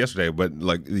about this yesterday, but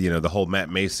like the whole Matt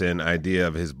Mason idea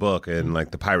of his book and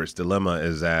like the pirate's dilemma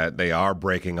is that they are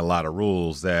breaking a lot of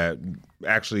rules that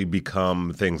actually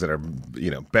become things that are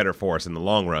better for us in the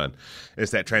long run.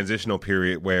 It's that transitional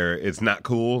period where it's not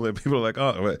cool and people are like,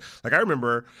 oh, like I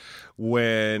remember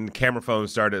when camera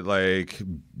phones started like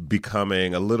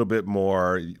becoming a little bit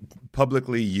more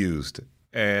publicly used,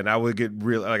 and I would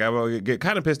get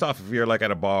kind of pissed off if you're like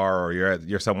at a bar or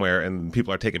you're somewhere and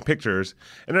people are taking pictures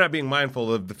and they're not being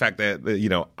mindful of the fact that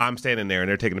I'm standing there and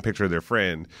they're taking a picture of their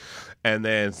friend, and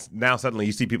then now suddenly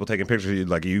you see people taking pictures,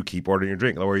 like you keep ordering your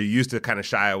drink, or you used to kind of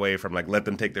shy away from like let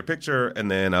them take their picture and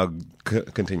then I'll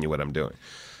continue what I'm doing.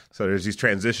 So there's these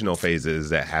transitional phases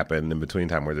that happen in between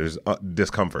time where there's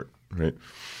discomfort, right?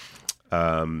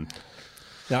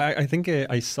 Yeah, I think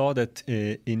I saw that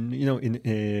the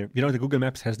Google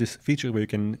Maps has this feature where you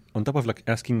can, on top of like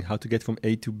asking how to get from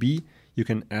A to B, you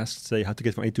can ask, say, how to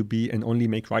get from A to B and only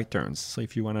make right turns. So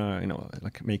if you want to,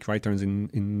 like make right turns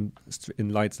in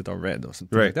lights that are red or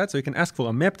something like that. So you can ask for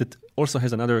a map that also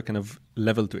has another kind of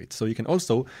level to it. So you can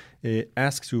also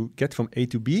ask to get from A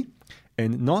to B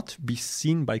and not be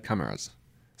seen by cameras.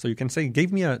 So you can say,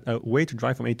 give me a way to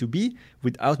drive from A to B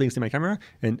without being seen by camera.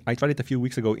 And I tried it a few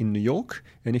weeks ago in New York.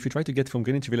 And if you try to get from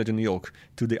Greenwich Village in New York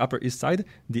to the Upper East Side,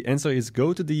 the answer is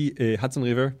go to the Hudson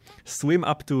River, swim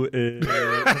up to...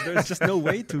 there's just no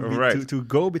way to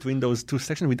go between those two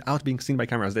sections without being seen by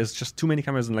cameras. There's just too many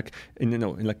cameras in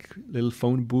little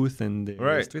phone booth and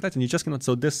street lights, and you just cannot.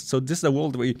 So this is a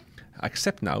world we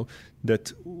accept now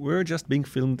that we're just being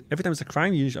filmed. Every time it's a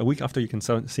crime, a week after you can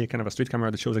see a kind of a street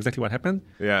camera that shows exactly what happened.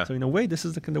 Yeah. So in a way, this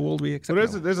is the kind of world we accept. Well,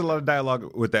 there's a lot of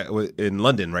dialogue with that in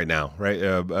London right now, right?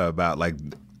 About like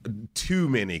too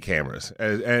many cameras,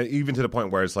 and even to the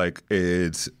point where it's like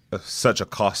it's such a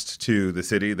cost to the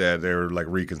city that they're like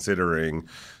reconsidering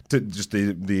to just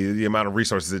the amount of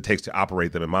resources it takes to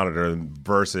operate them and monitor them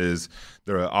versus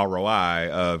the ROI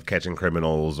of catching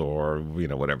criminals or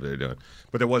whatever they're doing.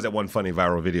 But there was that one funny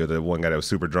viral video, the one guy that was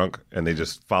super drunk and they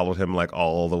just followed him like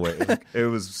all the way. It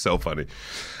was so funny.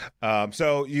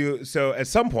 So at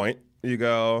some point you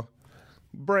go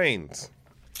brains.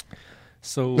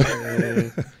 So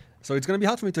it's going to be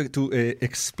hard for me to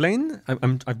explain.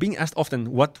 I'm being asked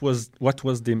often what was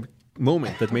the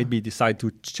moment that made me decide to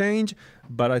change,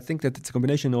 but I think that it's a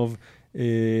combination of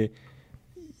a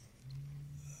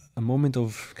moment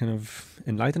of kind of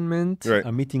enlightenment,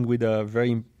 a meeting with a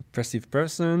very impressive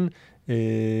person,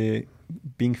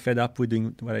 being fed up with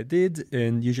doing what I did,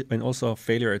 and also a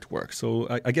failure at work. So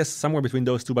I guess somewhere between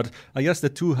those two, but I guess the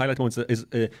two highlight moments is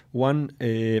one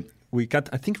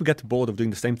I think we got bored of doing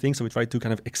the same thing, so we tried to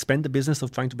kind of expand the business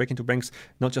of trying to break into banks,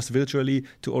 not just virtually,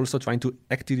 to also trying to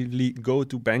actively go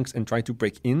to banks and try to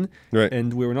break in. Right.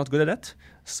 And we were not good at that.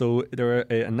 So there were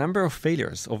a number of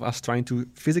failures of us trying to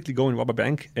physically go and rob a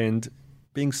bank and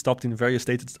being stopped in various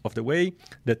stages of the way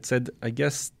that said, I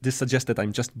guess this suggests that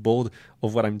I'm just bored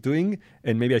of what I'm doing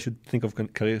and maybe I should think of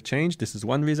career change. This is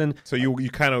one reason. So you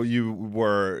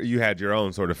had your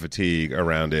own sort of fatigue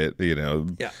around it,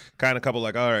 Yeah. kind of couple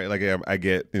like, all right, like I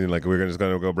get, like we're just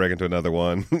going to go break into another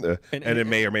one and it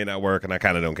may or may not work and I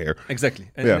kind of don't care. Exactly.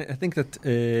 And Yeah. I think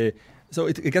that, so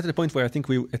it got to the point where I think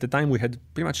at the time we had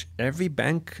pretty much every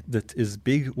bank that is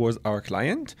big was our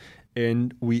client.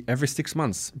 And we, every 6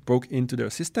 months, broke into their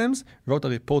systems, wrote a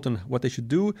report on what they should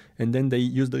do, and then they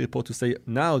used the report to say,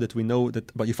 now that we know that,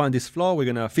 but you found this flaw, we're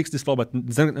going to fix this flaw, but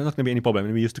there's not going to be any problem.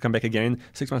 And we used to come back again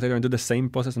 6 months later and do the same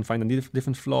process and find a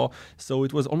different flaw. So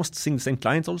it was almost seeing the same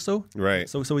clients also. Right.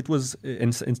 So it was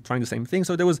and trying the same thing.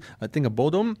 So there was, I think, a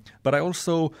boredom, but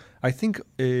I think,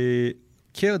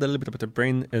 cared a little bit about the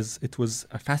brain, as it was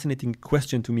a fascinating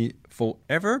question to me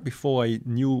forever before I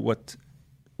knew what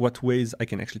ways I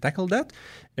can actually tackle that.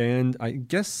 And I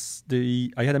guess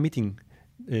I had a meeting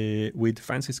with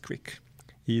Francis Crick.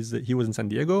 He was in San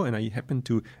Diego, and I happened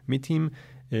to meet him.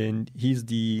 And he's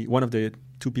one of the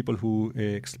two people who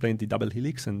explained the double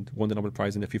helix and won the Nobel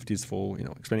Prize in the 50s for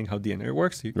explaining how DNA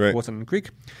works. Right. Watson and Crick.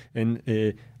 And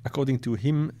according to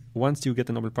him, once you get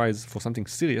a Nobel Prize for something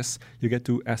serious, you get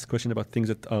to ask questions about things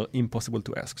that are impossible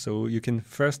to ask. So you can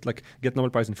first get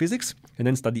Nobel Prize in physics and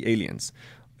then study aliens.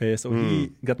 So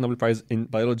he got Nobel Prize in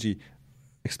biology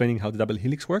explaining how the double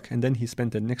helix work, and then he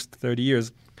spent the next 40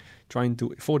 years trying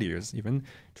to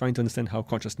understand how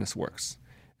consciousness works.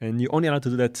 And you're only allowed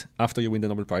to do that after you win the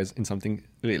Nobel Prize in something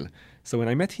real. So when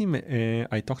I met him,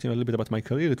 I talked to him a little bit about my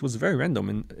career. It was very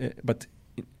random, but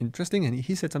interesting. And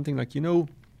he said something like, he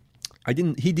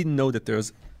didn't know that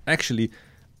there's actually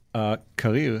a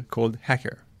career called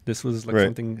hacker. This was Right.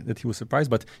 something that he was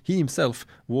surprised, but he himself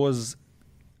was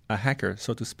a hacker,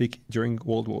 so to speak, during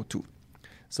World War II.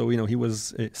 So, he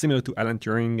was similar to Alan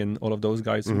Turing and all of those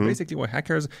guys who basically were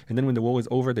hackers. And then when the war is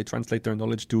over, they translate their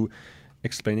knowledge to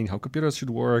explaining how computers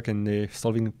should work and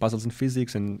solving puzzles in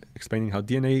physics and explaining how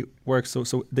DNA works.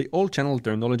 So they all channeled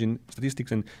their knowledge in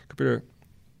statistics and computer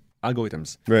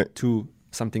algorithms Right. to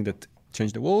something that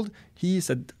changed the world. He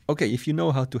said, okay, if you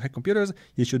know how to hack computers,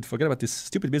 you should forget about this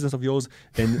stupid business of yours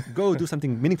and go do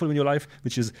something meaningful in your life,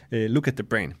 which is look at the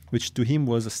brain, which to him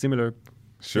was a similar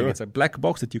Sure. thing. It's a black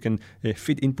box that you can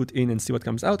feed input in and see what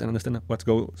comes out and understand what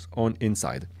goes on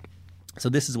inside. So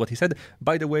this is what he said.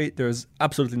 By the way, there's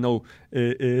absolutely no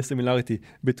similarity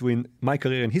between my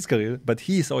career and his career, but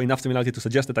he saw enough similarity to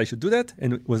suggest that I should do that,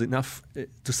 and it was enough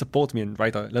to support me and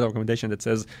write a letter of recommendation that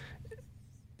says,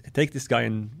 take this guy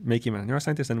and make him a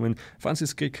neuroscientist. And when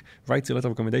Francis Crick writes a letter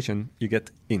of recommendation, you get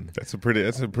in. That's a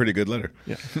pretty good letter.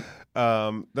 Yeah.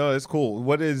 No, it's cool.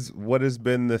 What has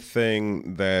been the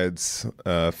thing that's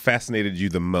fascinated you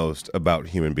the most about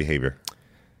human behavior?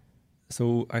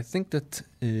 So I think that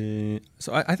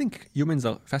I think humans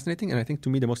are fascinating, and I think to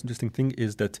me the most interesting thing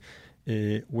is that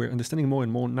we're understanding more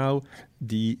and more now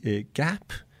the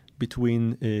gap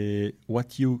between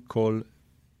what you call,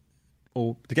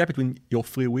 or the gap between your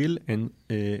free will and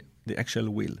the actual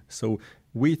will. So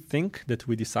we think that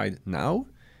we decide now.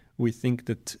 We think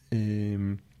that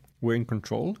we're in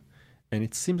control, and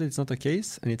it seems that it's not the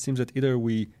case. And it seems that either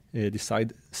we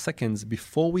decide seconds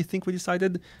before we think we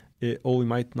decided, or we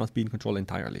might not be in control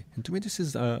entirely. And to me, this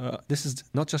is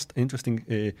not just an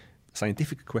interesting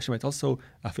scientific question, but also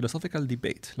a philosophical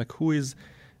debate. Like who is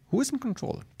in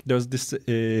control? There's this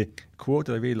quote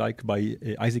that I really like by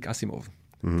Isaac Asimov,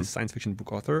 this science fiction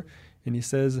book author, and he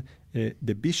says,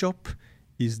 the bishop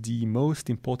is the most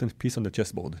important piece on the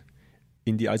chessboard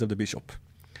in the eyes of the bishop.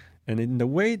 And in a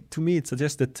way, to me, it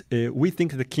suggests that we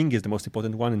think the king is the most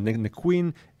important one and then the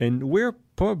queen, and we're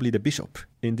probably the bishop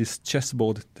in this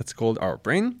chessboard that's called our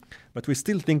brain, but we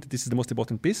still think that this is the most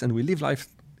important piece, and we live life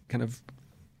kind of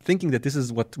thinking that this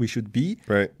is what we should be.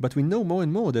 Right. But we know more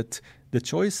and more that the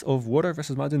choice of water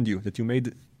versus Mountain Dew that you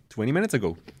made 20 minutes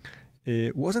ago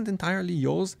wasn't entirely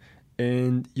yours,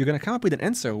 and you're going to come up with an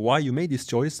answer why you made this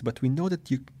choice, but we know that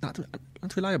you're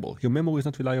not reliable. Your memory is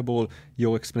not reliable.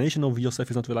 Your explanation of yourself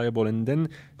is not reliable. And then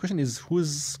the question is,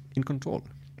 who's in control?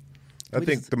 I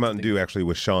think the Mountain Dew actually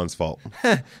was Sean's fault.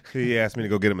 He asked me to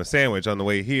go get him a sandwich on the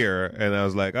way here, and I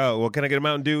was like, oh, well, can I get a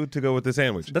Mountain Dew to go with the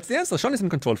sandwich? That's the answer. Sean is in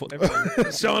control for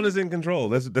everything. Sean is in control.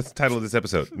 That's the title of this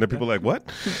episode. And then people are like, what?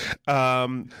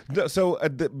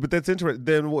 But that's interesting.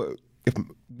 Then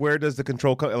where does the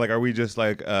control come? Like, are we just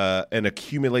like an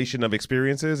accumulation of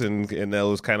experiences, and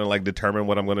those kind of like determine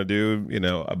what I'm going to do?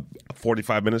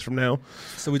 45 minutes from now.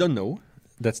 So we don't know.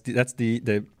 That's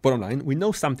the bottom line. We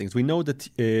know some things. We know that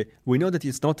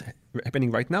it's not happening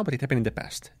right now, but it happened in the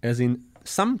past. As in,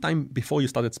 sometime before you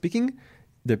started speaking,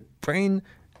 the brain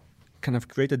kind of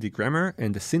created the grammar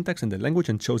and the syntax and the language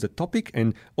and chose the topic,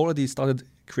 and already started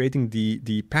creating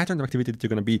the pattern of activity that you're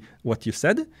going to be what you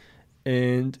said.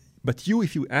 But you,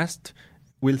 if you asked,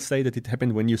 will say that it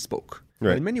happened when you spoke.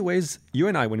 Right. In many ways, you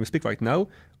and I, when we speak right now,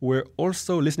 we're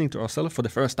also listening to ourselves for the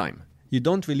first time. You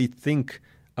don't really think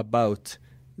about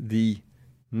the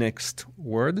next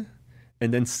word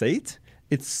and then say it.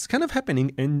 It's kind of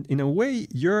happening, and in a way,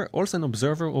 you're also an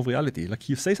observer of reality. Like,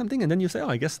 you say something, and then you say,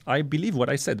 I guess I believe what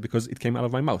I said because it came out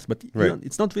of my mouth. But right.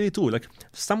 It's not really true. Like,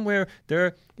 somewhere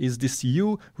there is this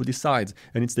you who decides,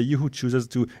 and it's the you who chooses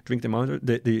to drink the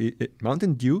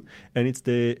Mountain Dew, and it's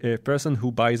the person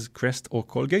who buys Crest or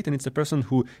Colgate, and it's the person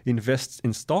who invests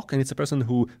in stock, and it's the person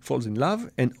who falls in love,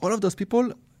 and all of those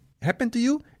people happen to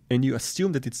you, and you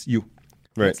assume that it's you.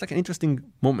 Right. It's like an interesting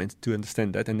moment to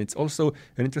understand that, and it's also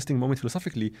an interesting moment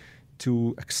philosophically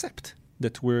to accept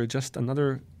that we're just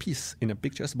another piece in a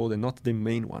big chessboard and not the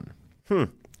main one.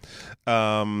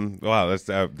 Wow, that's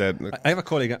that. I have a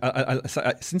colleague.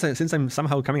 Since I'm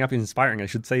somehow coming up inspiring, I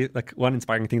should say like one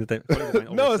inspiring thing that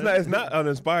No, it's not. It's not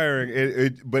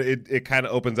uninspiring. But it kind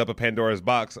of opens up a Pandora's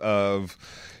box of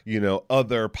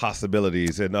other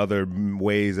possibilities and other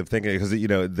ways of thinking, because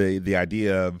the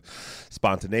idea of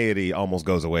spontaneity almost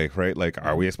goes away, right? Like,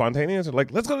 are we spontaneous?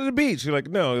 Like, let's go to the beach. You're like,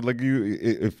 no. Like,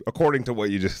 if according to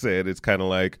what you just said, it's kind of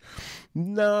like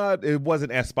it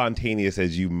wasn't as spontaneous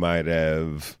as you might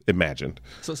have imagined.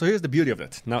 So here's the beauty of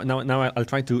it. Now I'll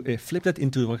try to flip that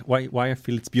into why I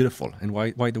feel it's beautiful and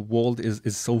why the world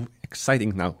is so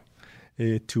exciting now.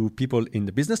 To people in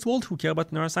the business world who care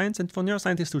about neuroscience, and for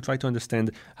neuroscientists who try to understand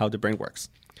how the brain works.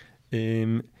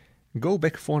 Go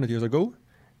back 400 years ago,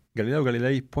 Galileo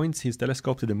Galilei points his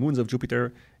telescope to the moons of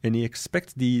Jupiter, and he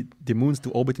expects the moons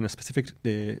to orbit in a specific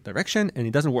direction, and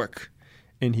it doesn't work.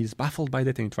 And he's baffled by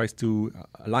that, and he tries to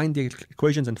align the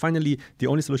equations, and finally, the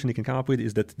only solution he can come up with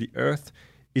is that the Earth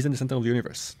isn't the center of the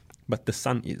universe, but the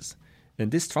sun is.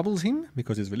 And this troubles him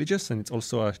because he's religious, and it's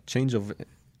also a change of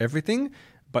everything.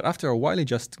 But after a while, he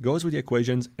just goes with the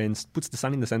equations and puts the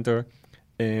sun in the center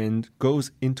and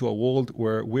goes into a world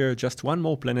where we're just one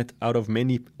more planet out of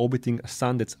many, orbiting a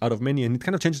sun that's out of many, and it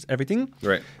kind of changes everything.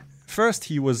 Right. First,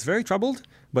 he was very troubled,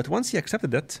 but once he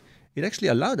accepted that, it actually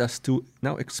allowed us to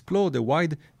now explore the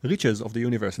wide reaches of the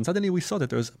universe. And suddenly we saw that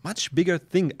there's a much bigger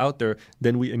thing out there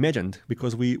than we imagined,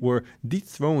 because we were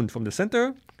dethroned from the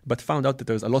center, but found out that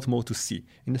there's a lot more to see.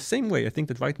 In the same way, I think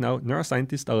that right now,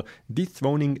 neuroscientists are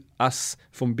dethroning us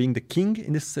from being the king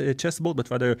in this chessboard, but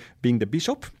rather being the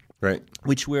bishop. Right.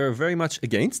 Which we're very much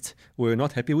against. We're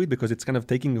not happy with, because it's kind of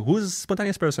taking who's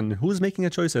spontaneous person, who's making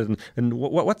the choices, and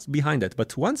what's behind that.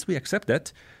 But once we accept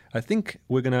that, I think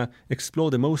we're going to explore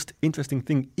the most interesting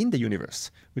thing in the universe,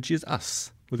 which is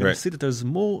us. We're going to see that there's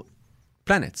more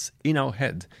planets in our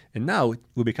head. And now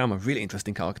we become a really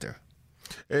interesting character.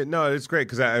 No, it's great,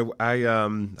 because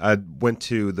I went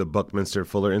to the Buckminster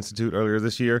Fuller Institute earlier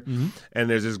this year, and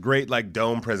there's this great like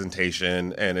dome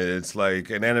presentation, and it's like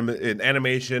an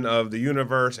animation of the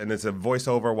universe, and it's a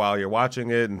voiceover while you're watching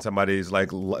it, and somebody's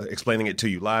like explaining it to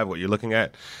you live what you're looking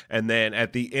at, and then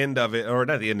at the end of it, or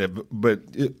not the end of it, but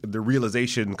the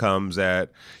realization comes that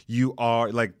you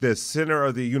are like the center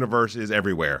of the universe is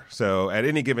everywhere. So at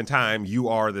any given time, you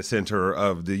are the center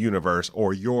of the universe,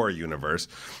 or your universe,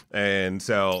 and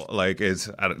so, like,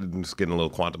 I'm just getting a little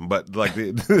quantum, but like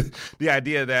the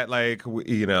idea that like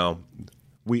we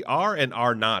are and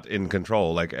are not in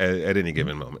control, like at any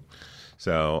given moment.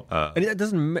 So, and it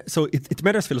doesn't. So it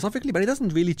matters philosophically, but it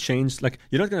doesn't really change. Like,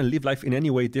 you're not going to live life in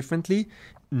any way differently,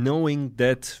 knowing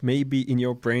that maybe in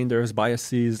your brain there's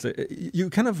biases. You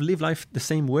kind of live life the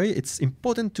same way. It's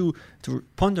important to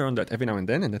ponder on that every now and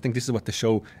then, and I think this is what the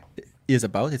show is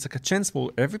about. It's like a chance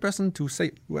for every person to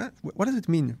say, what does it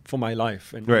mean for my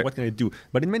life, and what can I do?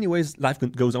 But in many ways, life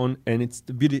goes on, and it's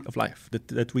the beauty of life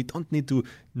that we don't need to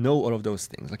know all of those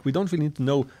things. Like, we don't really need to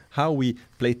know how we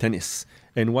play tennis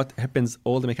and what happens,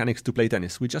 all the mechanics to play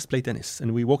tennis. We just play tennis,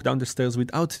 and we walk down the stairs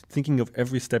without thinking of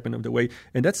every step of the way.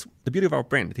 And that's the beauty of our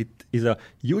brain. It is a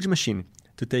huge machine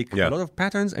to take a lot of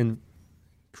patterns and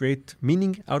create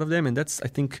meaning out of them. And that's, I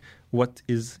think, what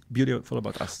is beautiful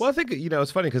about us. Well, I think,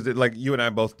 it's funny because like you and I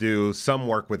both do some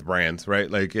work with brands, right?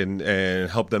 Like, and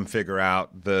help them figure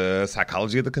out the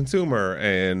psychology of the consumer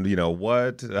and,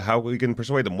 how we can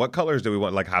persuade them. What colors do we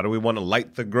want? Like, how do we want to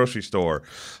light the grocery store?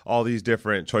 All these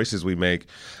different choices we make.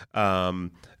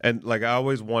 And like, I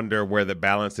always wonder where the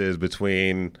balance is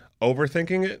between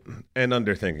overthinking it and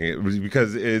underthinking it,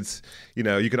 because it's, you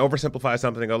can oversimplify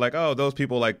something and go like, oh, those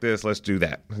people like this, let's do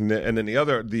that. And then the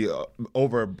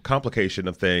overcomplication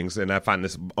of things, and I find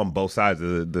this on both sides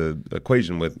of the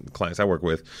equation with clients I work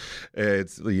with,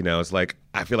 it's, it's like,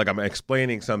 I feel like I'm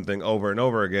explaining something over and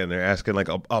over again. They're asking like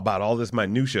about all this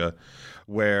minutia,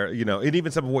 where, and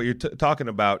even some of what you're talking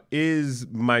about is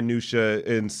minutia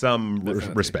in some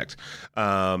respect.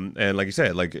 And like you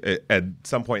said, like at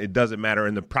some point, it doesn't matter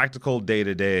in the practical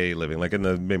day-to-day living, like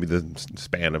in maybe the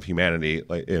span of humanity,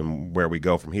 like in where we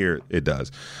go from here, it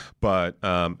does. But,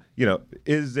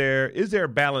 is there a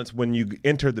balance when you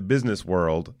enter the business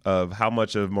world of how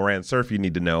much of Moran Cerf you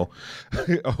need to know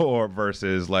or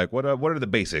versus like, what are the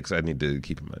basics I need to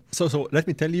keep in mind? So let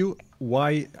me tell you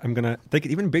why I'm going to take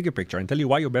it even bigger picture and tell you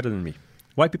why you're better than me.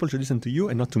 Why people should listen to you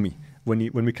and not to me.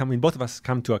 When both of us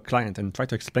come to a client and try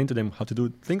to explain to them how to do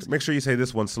things. Make sure you say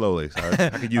this one slowly. So I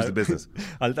could use the business.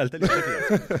 I'll tell you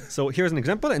exactly. So here's an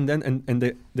example, and then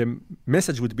the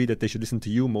message would be that they should listen to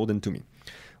you more than to me.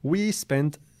 We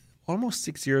spent almost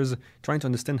 6 years trying to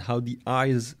understand how the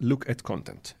eyes look at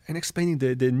content and explaining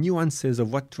the nuances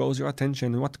of what draws your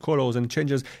attention and what colors and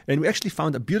changes. And we actually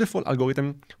found a beautiful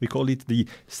algorithm. We call it the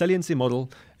saliency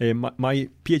model. My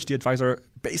PhD advisor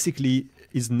basically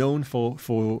is known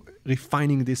for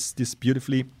refining this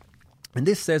beautifully. And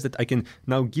this says that I can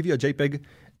now give you a JPEG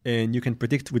and you can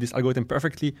predict with this algorithm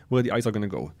perfectly where the eyes are going to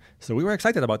go. So we were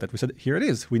excited about that. We said, here it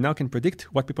is. We now can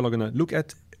predict what people are going to look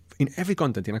at in every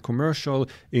content, in a commercial,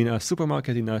 in a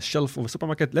supermarket, in a shelf of a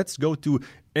supermarket. Let's go to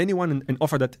anyone and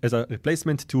offer that as a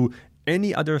replacement to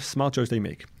any other smart choice they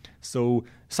make. So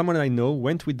someone I know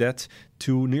went with that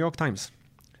to New York Times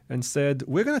and said,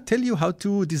 we're going to tell you how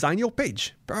to design your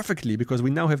page perfectly, because we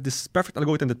now have this perfect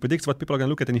algorithm that predicts what people are going to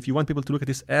look at. And if you want people to look at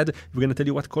this ad, we're going to tell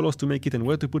you what colors to make it and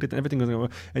where to put it and everything.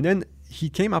 And then he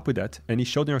came up with that and he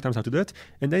showed New York Times how to do it.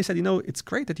 And they said, it's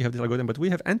great that you have this algorithm, but we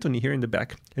have Anthony here in the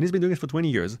back and he's been doing it for 20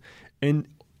 years. And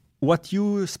what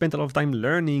you spent a lot of time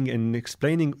learning and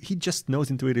explaining, he just knows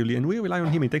intuitively, and we rely on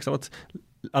him. It takes a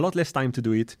lot less time to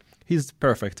do it. He's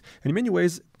perfect. And in many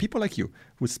ways, people like you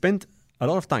who spent a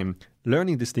lot of time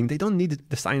learning this thing, they don't need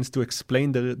the science to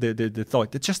explain the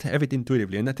thought. They just have it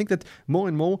intuitively. And I think that more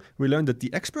and more we learn that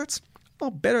the experts are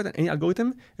better than any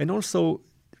algorithm. And also,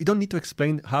 we don't need to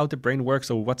explain how the brain works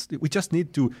or we just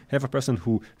need to have a person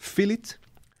who feel it,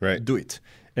 right, do it.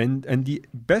 And the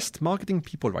best marketing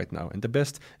people right now and the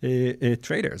best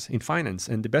traders in finance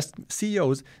and the best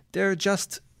CEOs, they're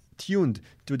just tuned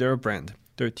to their brand.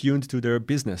 They're tuned to their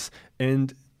business.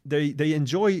 And they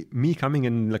enjoy me coming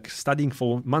and like studying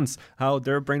for months how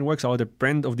their brain works, how the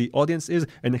brand of the audience is,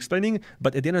 and explaining.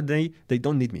 But at the end of the day, they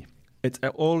don't need me. It's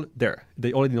all there.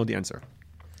 They already know the answer.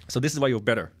 So this is why you're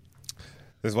better.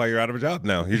 This is why you're out of a job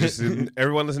now. You just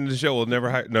everyone listening to the show will never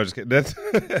hire. No, just kidding. That's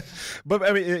but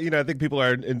I mean, I think people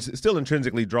are still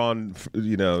intrinsically drawn,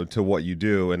 to what you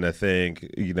do, and I think,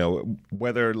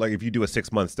 whether like if you do a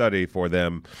 6-month study for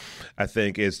them, I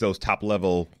think it's those top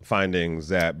level findings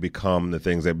that become the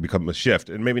things that become a shift,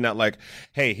 and maybe not like,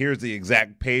 hey, here's the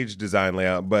exact page design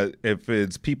layout, but if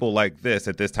it's people like this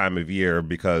at this time of year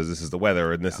because this is the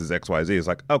weather and this is XYZ, it's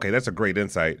like, okay, that's a great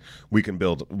insight. We can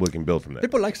build from that.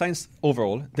 People like science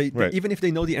overall. They, even if they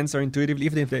know the answer intuitively,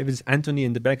 even if there is Anthony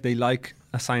in the back, they like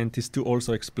a scientist to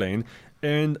also explain.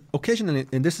 And occasionally,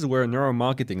 and this is where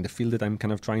neuromarketing, the field that I'm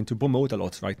kind of trying to promote a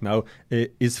lot right now,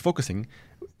 is focusing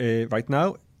right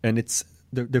now. And it's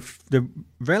the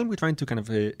realm we're trying to kind of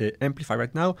amplify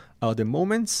right now are the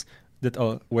moments that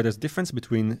are where there's difference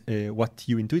between what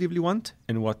you intuitively want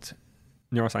and what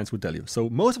neuroscience would tell you. So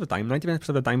most of the time, 99%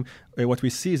 of the time, what we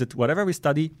see is that whatever we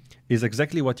study is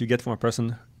exactly what you get from a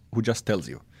person who just tells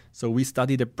you. So we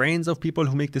study the brains of people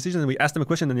who make decisions, and we ask them a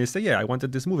question, and they say, yeah, I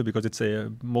wanted this movie because it's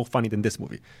more funny than this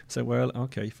movie. So, well,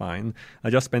 okay, fine. I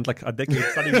just spent like a decade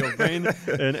studying your brain,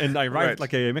 and I write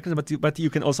like a mechanism, but you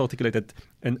can also articulate it.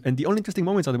 And the only interesting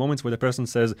moments are the moments where the person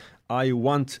says, I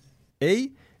want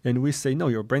A, and we say, no,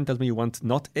 your brain tells me you want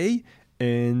not A,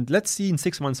 and let's see in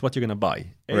 6 months what you're going to buy,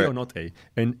 A or not A.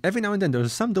 And every now and then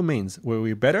there's some domains where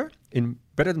we're better than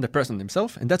the person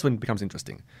himself, and that's when it becomes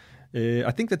interesting.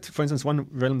 I think that, for instance, one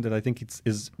realm that I think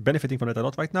is benefiting from that a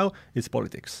lot right now is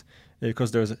politics,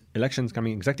 because there's elections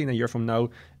coming exactly in a year from now,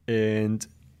 and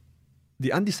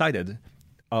the undecided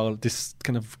are this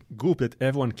kind of group that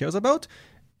everyone cares about,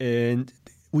 And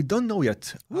we don't know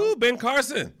yet. Woo, Ben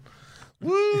Carson.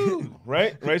 Woo.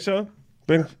 Right, Sean?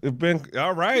 Ben,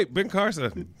 all right, Ben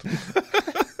Carson.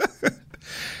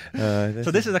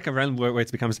 So this is like a realm where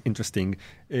it becomes interesting.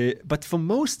 But for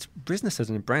most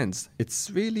businesses and brands, it's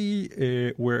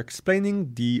really, we're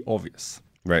explaining the obvious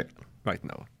right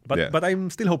now. But I'm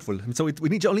still hopeful. So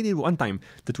we only need one time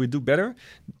that we do better,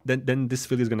 then this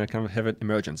field is going to kind of have an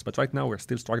emergence. But right now, we're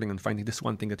still struggling on finding this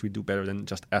one thing that we do better than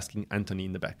just asking Anthony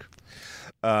in the back.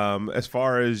 As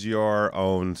far as your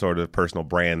own sort of personal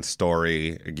brand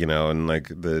story, and like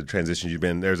the transitions you've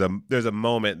been, there's a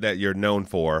moment that you're known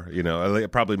for,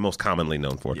 probably most commonly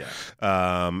known for. Yeah.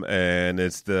 And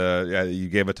it's you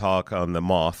gave a talk on the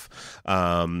Moth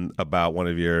about one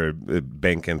of your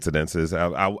bank incidences.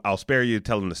 I'll spare you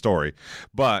telling the story,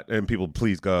 and people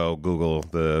please go Google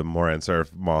the Moran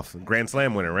Cerf Moth Grand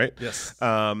Slam winner, right? Yes.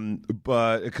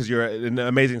 But because you're an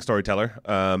amazing storyteller,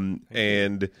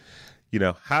 and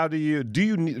how do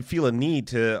you feel a need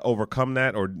to overcome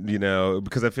that, or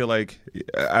because I feel like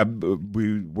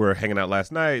we were hanging out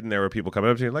last night and there were people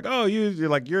coming up to you like, oh,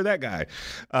 you're that guy,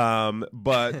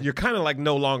 but you're kind of like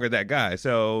no longer that guy.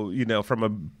 So from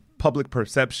a public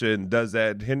perception, does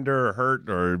that hinder or hurt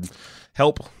or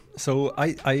help? So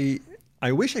I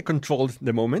wish I controlled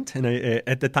the moment, and I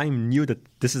at the time knew that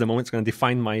this is the moment that's going to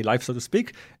define my life, so to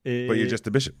speak. But you're just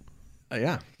the bishop.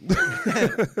 Yeah,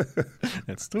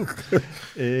 that's true.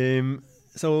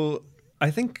 So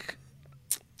I think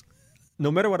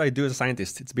no matter what I do as a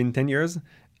scientist, it's been 10 years,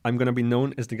 I'm going to be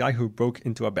known as the guy who broke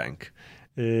into a bank,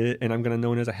 and I'm going to be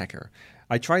known as a hacker.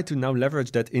 I try to now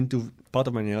leverage that into part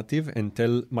of my narrative and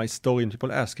tell my story, and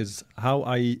people ask is how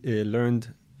I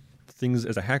learned things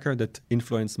as a hacker that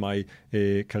influenced my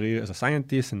career as a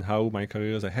scientist, and how my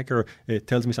career as a hacker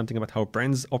tells me something about how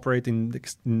brands operate in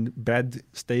bad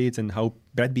states and how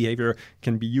bad behavior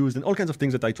can be used, and all kinds of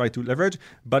things that I try to leverage.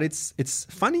 But it's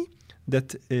funny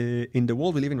that in the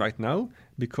world we live in right now,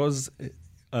 because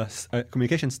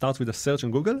communication starts with a search on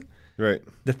Google, right?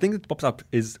 The thing that pops up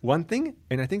is one thing,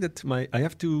 and I think that I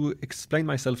have to explain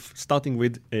myself starting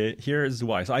with here's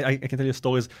why. So I can tell you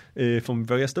stories from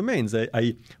various domains.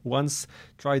 I once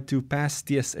tried to pass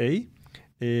TSA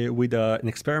with an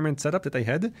experiment setup that I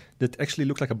had that actually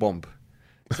looked like a bomb.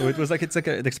 So it was like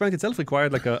the experiment itself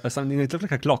required like something. It looked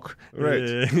like a clock.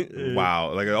 Right.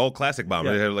 Wow, like an old classic bomb.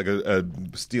 Yeah. It had like a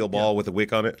steel ball with a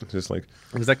wick on it, just like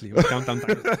exactly. Countdown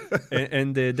time.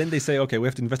 and then they say, okay, we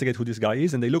have to investigate who this guy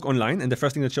is, and they look online, and the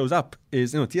first thing that shows up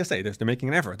is TSA. They're making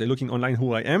an effort. They're looking online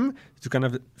who I am to kind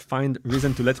of find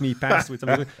reason to let me pass with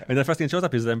something. And the first thing that shows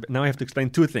up is now I have to explain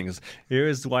two things.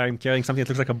 Here's why I'm carrying something that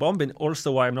looks like a bomb, and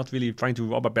also why I'm not really trying to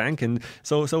rob a bank. And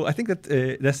so I think that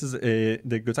this is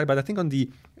the good side. But I think on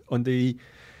the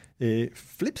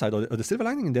flip side, or the silver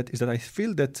lining in that, is that I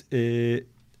feel that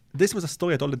this was a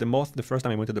story I told at the Moth the first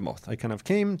time I went to the Moth. I kind of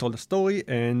came, told a story,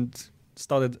 and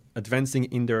started advancing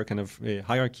in their kind of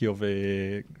hierarchy of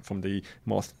from the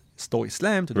Moth Story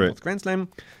Slam to the Moth Grand Slam.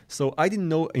 So I didn't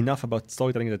know enough about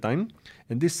storytelling at the time,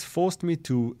 and this forced me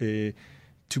to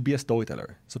be a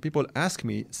storyteller. So people ask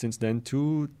me since then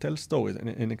to tell stories,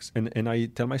 and I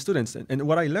tell my students. And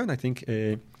what I learned, I think,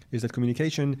 is that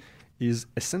communication is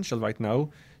essential right now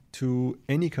to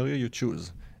any career you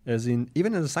choose. As in,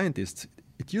 even as a scientist,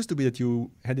 it used to be that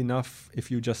you had enough if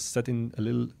you just sat in a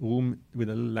little room with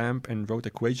a little lamp and wrote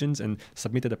equations and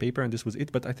submitted a paper, and this was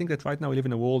it. But I think that right now we live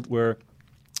in a world where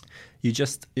you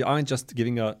aren't just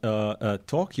giving a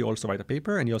talk, you also write a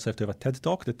paper, and you also have to have a TED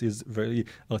Talk that is very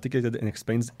articulated and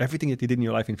explains everything that you did in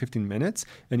your life in 15 minutes.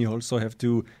 And you also have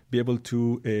to be able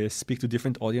to speak to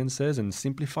different audiences and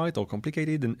simplify it or complicate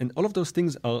it. And all of those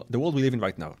things are the world we live in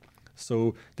right now.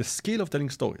 So the skill of telling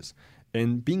stories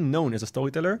and being known as a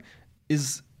storyteller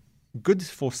is good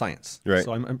for science. Right.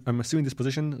 So I'm assuming this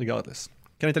position regardless.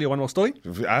 Can I tell you one more story?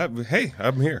 Hey,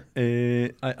 I'm here.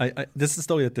 This is a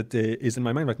story that is in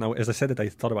my mind right now. As I said, that I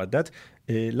thought about that.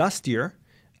 Last year,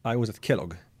 I was at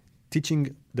Kellogg,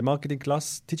 teaching the marketing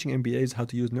class, teaching MBAs how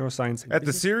to use neuroscience. At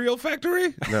the cereal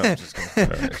factory? No, I'm just kidding.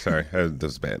 Right, sorry, that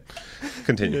was bad.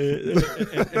 Continue.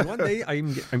 And one day,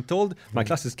 I'm told my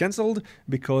class is canceled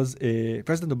because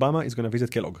President Obama is going to visit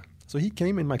Kellogg. So he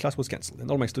came and my class was canceled. And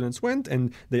all my students went,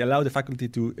 and they allowed the faculty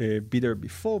to be there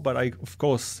before, but I, of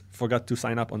course, forgot to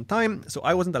sign up on time. So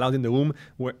I wasn't allowed in the room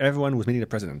where everyone was meeting the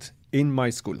president in my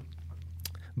school.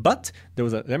 But there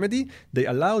was a remedy. They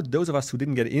allowed those of us who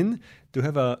didn't get in to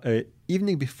have a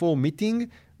evening before meeting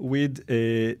with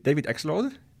David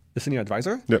Axelrod, the senior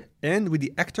advisor, and with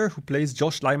the actor who plays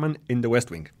Josh Lyman in The West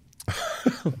Wing.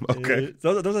 Okay.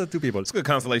 Those are the two people. It's a good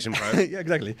consolation prize. Yeah,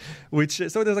 exactly.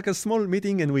 So there's like a small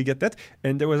meeting, and we get that,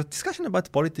 and there was a discussion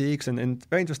about politics, and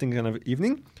very interesting kind of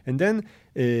evening. And then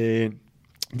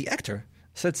the actor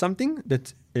said something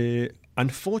that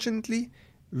unfortunately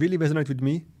really resonated with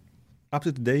me up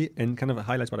to today, and kind of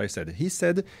highlights what I said. He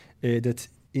said that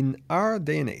in our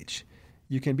day and age,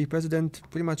 you can be president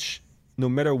pretty much no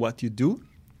matter what you do,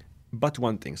 but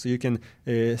one thing. So you can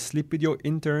sleep with your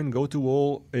intern, go to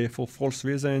war for false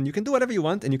reason. You can do whatever you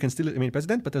want, and you can still remain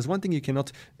president. But there's one thing you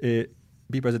cannot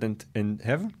be president and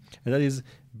have, and that is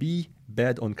be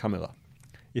bad on camera.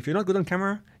 If you're not good on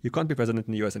camera, you can't be president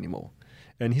in the US anymore.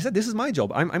 And he said, this is my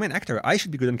job. I'm an actor. I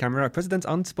should be good on camera. Presidents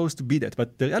aren't supposed to be that.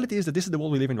 But the reality is that this is the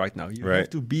world we live in right now. You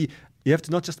have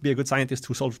to not just be a good scientist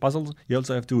who solves puzzles. You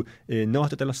also have to know how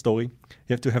to tell a story.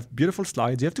 You have to have beautiful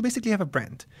slides. You have to basically have a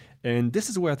brand. And this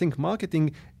is where I think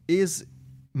marketing is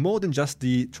more than just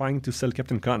the trying to sell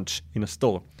Captain Crunch in a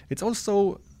store. It's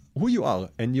also who you are,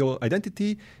 and your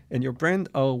identity and your brand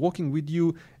are walking with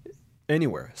you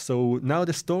anywhere. So now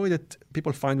the story that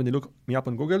people find when they look me up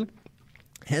on Google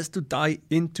has to tie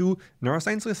into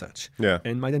neuroscience research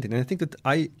and my identity. And I think that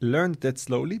I learned that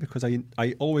slowly, because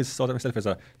I always thought of myself as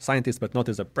a scientist, but not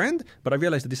as a brand. But I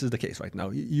realized that this is the case right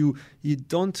now. You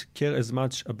don't care as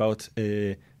much about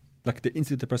like the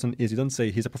institute the person is. You don't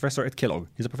say he's a professor at Kellogg,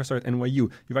 he's a professor at NYU.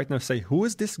 You right now say, who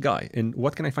is this guy and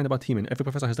what can I find about him? And every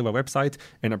professor has to have a website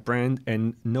and a brand,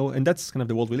 and that's kind of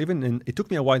the world we live in. And it took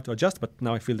me a while to adjust, but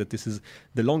now I feel that this is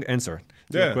the long answer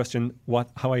to the question,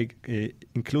 how I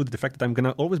include the fact that I'm going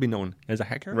to always be known as a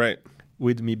hacker, right,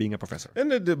 with me being a professor.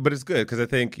 But it's good because I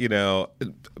think,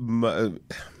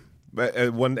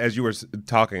 as you were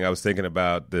talking, I was thinking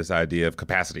about this idea of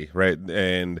capacity, right?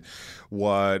 And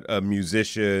what a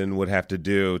musician would have to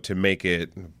do to make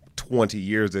it 20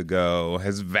 years ago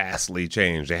has vastly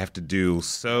changed. They have to do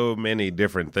so many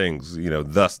different things,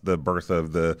 thus the birth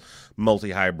of the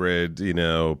multi-hybrid,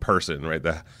 person, right?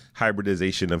 The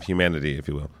hybridization of humanity, if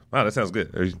you will. Wow, that sounds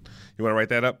good. You want to write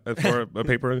that up for a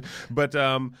paper? But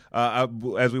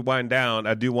as we wind down,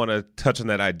 I do want to touch on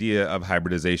that idea of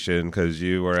hybridization, because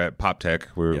you were at PopTech.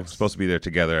 We were supposed to be there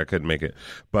together. I couldn't make it.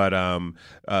 But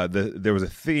there was a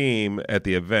theme at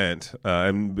the event.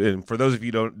 And for those of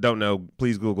you who don't know,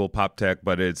 please Google PopTech.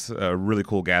 But it's a really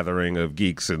cool gathering of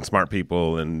geeks and smart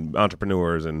people and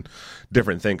entrepreneurs and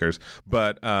different thinkers.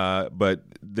 But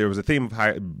there was a theme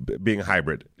of being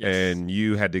hybrid. Yes. And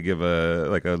you had to give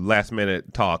a last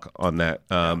minute talk on that.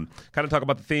 Kind of talk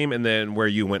about the theme and then where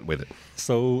you went with it.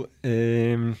 So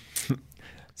I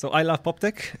love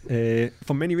PopTech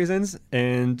for many reasons,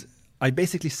 and I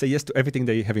basically say yes to everything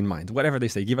they have in mind. Whatever they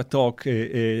say, give a talk,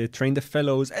 train the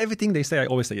fellows, everything they say, I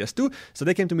always say yes to. So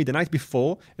they came to me the night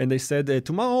before and they said,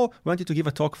 tomorrow we want you to give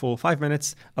a talk for 5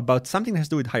 minutes about something that has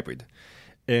to do with hybrid.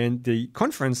 And the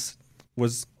conference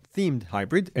was themed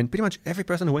hybrid, and pretty much every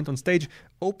person who went on stage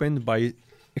opened by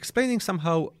explaining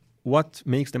somehow what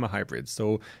makes them a hybrid.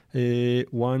 So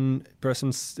one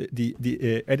person's,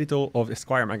 the editor of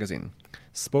Esquire magazine,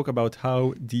 spoke about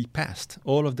how the past,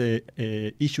 all of the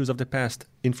issues of the past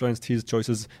influenced his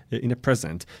choices in the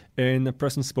present. And a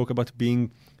person spoke about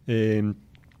being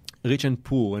rich and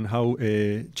poor, and how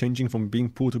changing from being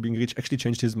poor to being rich actually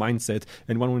changed his mindset.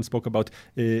 And one woman spoke about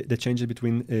the changes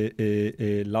between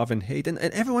love and hate. And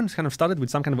everyone kind of started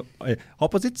with some kind of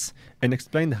opposites and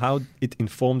explained how it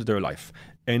informed their life.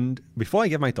 And before I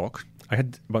gave my talk, I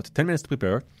had about 10 minutes to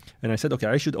prepare. And I said, okay,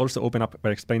 I should also open up by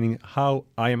explaining how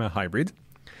I am a hybrid.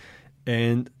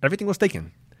 And everything was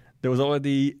taken. There was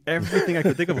already everything I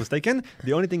could think of was taken.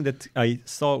 The only thing that I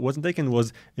saw wasn't taken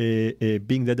was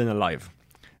being dead and alive,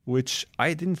 which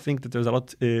I didn't think that there's a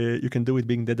lot you can do with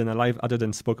being dead and alive, other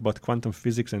than spoke about quantum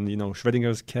physics and,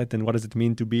 Schrödinger's cat and what does it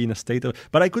mean to be in a state of...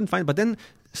 But I couldn't find... But then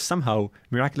somehow,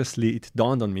 miraculously, it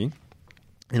dawned on me.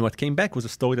 And what came back was a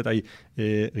story that I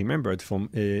remembered from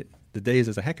the days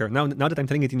as a hacker. Now that I'm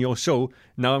telling it in your show,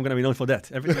 now I'm going to be known for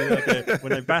that. Everything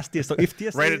when I passed TSA. So if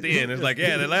TSA... Right at the end, it's like,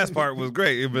 the last part was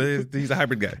great, but he's a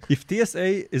hybrid guy. If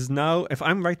TSA is now... If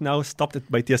I'm right now stopped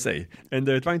by TSA and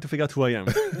they're trying to figure out who I am,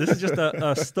 this is just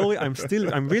a story.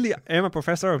 I'm really am a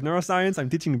professor of neuroscience. I'm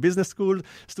teaching business school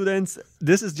students.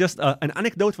 This is just an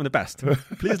anecdote from the past.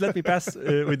 Please let me pass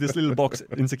with this little box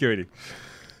in security.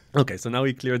 Okay, so now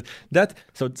we cleared that.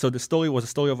 So the story was a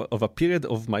story of a period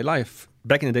of my life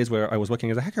back in the days where I was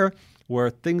working as a hacker, where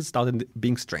things started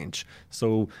being strange.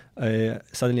 So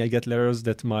suddenly I get letters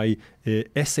that my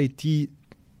SAT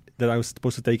that I was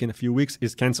supposed to take in a few weeks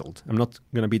is canceled. I'm not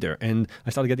going to be there. And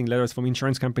I started getting letters from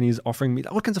insurance companies offering me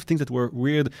all kinds of things that were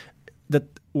weird, that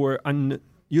were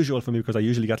usual for me because I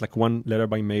usually get like one letter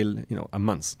by mail, a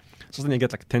month. So then I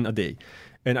get like 10 a day.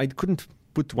 And I couldn't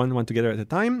put one together at a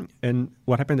time. And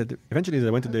what happened that eventually is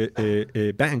I went to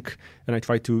the bank and I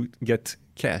tried to get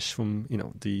cash from,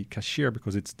 the cashier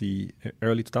because it's the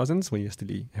early 2000s when you still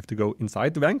have to go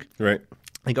inside the bank. Right.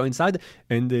 I go inside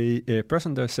and the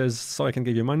person there says, sorry, I can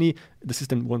give you money. The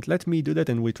system won't let me do that.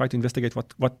 And we try to investigate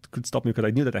what could stop me because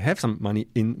I knew that I have some money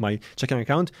in my checking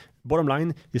account. Bottom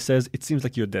line, he says, it seems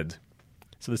like you're dead.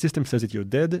 So the system says that you're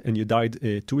dead and you died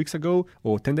 2 weeks ago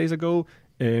or 10 days ago,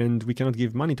 and we cannot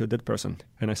give money to a dead person.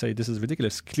 And I say, this is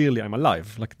ridiculous. Clearly, I'm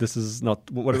alive. Like, this is not,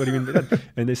 what do you mean by that?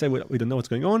 And they say, well, we don't know what's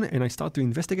going on. And I start to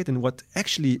investigate. And what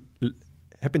actually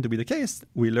happened to be the case,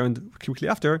 we learned quickly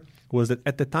after, was that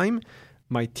at the time,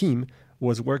 my team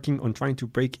was working on trying to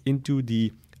break into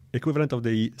the equivalent of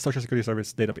the Social Security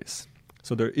Service database.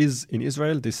 So there is in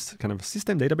Israel this kind of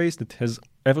system database that has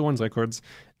everyone's records,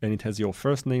 and it has your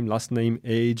first name, last name,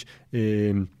 age,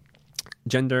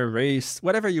 gender, race,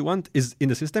 whatever you want is in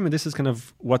the system. And this is kind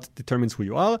of what determines who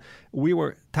you are. We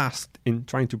were tasked in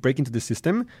trying to break into the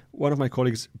system. One of my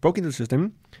colleagues broke into the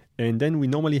system. And then we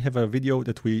normally have a video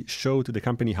that we show to the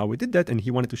company how we did that. And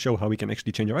he wanted to show how we can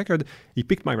actually change a record. He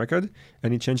picked my record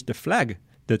and he changed the flag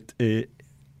that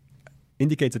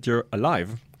indicates that you're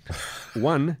alive,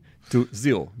 1 to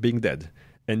 0, being dead.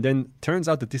 And then turns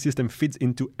out that this system feeds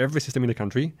into every system in the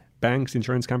country, banks,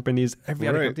 insurance companies, every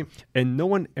other company. And no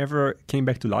one ever came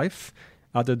back to life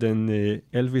other than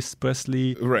Elvis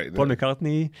Presley, Paul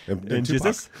McCartney, and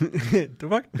Jesus.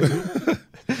 Tupac.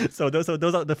 So those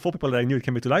are the 4 people that I knew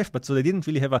came back to life. But so they didn't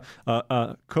really have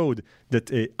a code that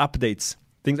updates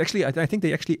things. Actually, I think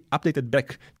they actually updated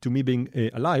back to me being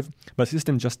alive, but the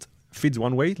system just feeds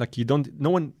one way. Like no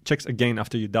one checks again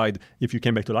after you died if you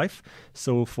came back to life.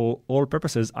 So for all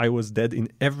purposes, I was dead in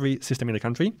every system in the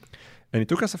country. And it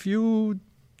took us a few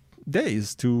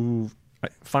days to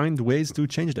find ways to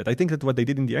change that. I think that what they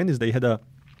did in the end is they had a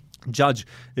judge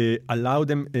allow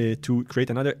them to create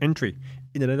another entry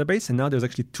in the database, and now there's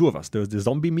actually 2 of us. There's the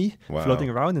zombie me floating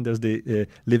around, and there's the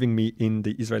living me in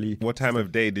the Israeli. What time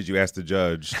of day did you ask the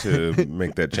judge to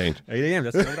make that change? 8 a.m.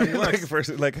 That's how it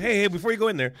works. Hey, before you go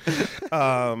in there,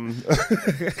 I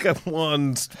got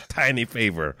one tiny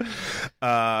favor.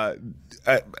 I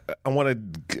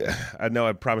know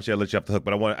I promised you I'd let you off the hook,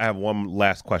 but I have one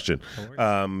last question.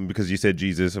 Because you said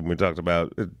Jesus, and we talked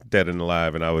about dead and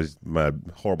alive, and my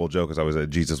horrible joke is I always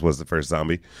said Jesus was the first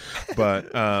zombie. But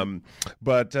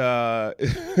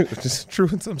which is true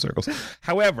in some circles.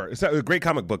 However, it's a great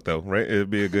comic book, though, right?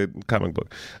 It'd be a good comic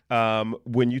book.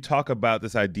 When you talk about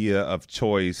this idea of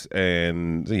choice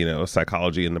and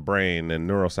psychology in the brain and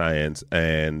neuroscience,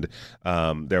 and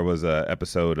there was an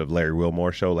episode of Larry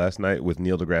Wilmore show last night with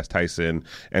Neil deGrasse Tyson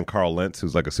and Carl Lentz,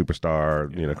 who's like a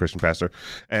superstar, Christian pastor,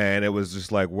 and it was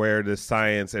just like, where does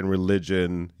science and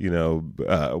religion,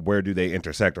 where do they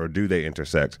intersect, or do they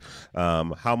intersect?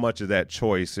 How much of that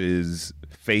choice is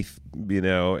faith,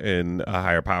 in a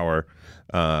higher power,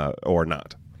 or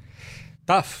not?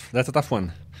 Tough. That's a tough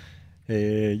one.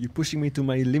 You're pushing me to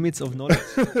my limits of knowledge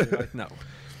right now.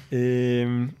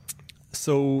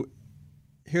 So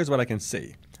here's what I can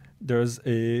say. There's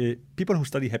people who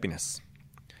study happiness,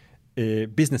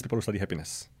 business people who study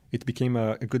happiness. It became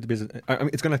a good business.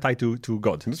 It's going to tie to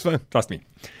God. It's fine. Trust me.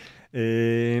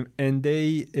 And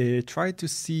they tried to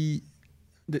see.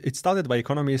 It started by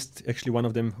economists. Actually, one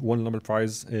of them won the Nobel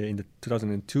Prize in the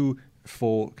 2002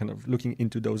 for kind of looking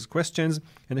into those questions.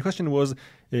 And the question was,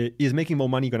 is making more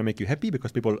money going to make you happy?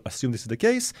 Because people assume this is the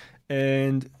case.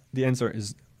 And the answer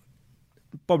is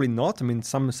probably not. I mean,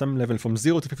 some level from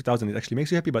 0 to 50,000, it actually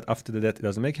makes you happy. But after that, it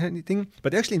doesn't make anything.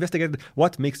 But they actually investigated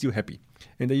what makes you happy.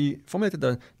 And they formulated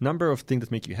a number of things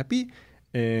that make you happy.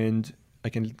 And I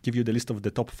can give you the list of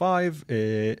the top 5,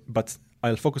 but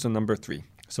I'll focus on number 3.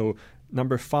 So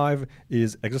number 5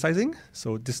 is exercising.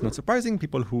 So this is not surprising.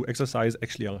 People who exercise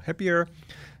actually are happier.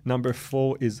 Number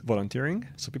 4 is volunteering.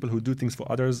 So people who do things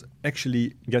for others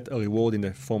actually get a reward in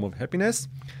the form of happiness.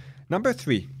 Number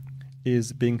 3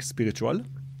 is being spiritual.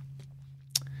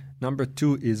 Number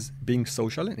 2 is being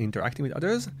social and interacting with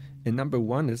others. And number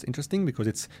 1 is interesting because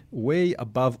it's way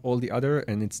above all the other,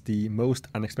 and it's the most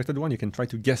unexpected one. You can try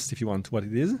to guess if you want what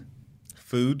it is.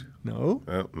 Food? No.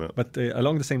 Oh, no. But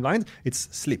along the same lines, it's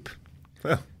sleep.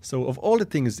 Oh. So of all the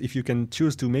things, if you can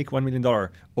choose to make $1 million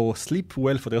or sleep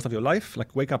well for the rest of your life,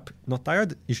 like wake up not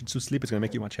tired, you should choose sleep. It's going to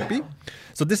make you much happy.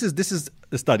 So this is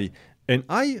the study. And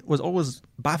I was always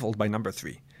baffled by number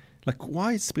 3. Like,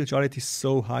 why is spirituality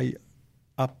so high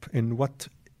up, and what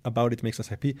about it makes us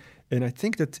happy? And I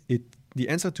think that the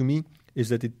answer to me is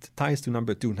that it ties to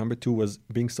number 2. Number 2 was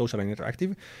being social and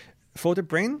interactive. For the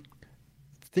brain,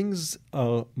 things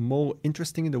are more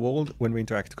interesting in the world when we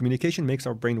interact. Communication makes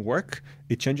our brain work.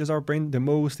 It changes our brain the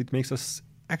most. It makes us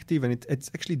active, and it's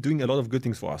actually doing a lot of good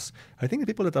things for us. I think the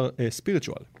people that are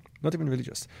spiritual, not even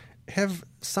religious, have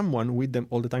someone with them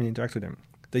all the time and interact with them.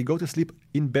 They go to sleep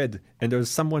in bed, and there's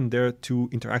someone there to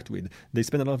interact with. They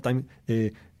spend a lot of time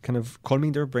kind of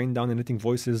calming their brain down and letting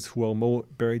voices who are more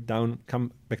buried down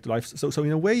come back to life. So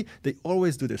in a way, they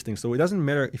always do these things. So it doesn't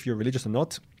matter if you're religious or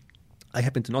not. I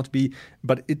happen to not be,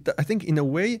 but I think in a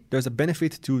way there's a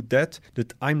benefit to that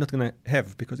I'm not going to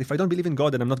have, because if I don't believe in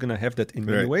God, then I'm not going to have that in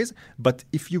many ways. But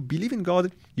if you believe in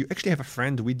God, you actually have a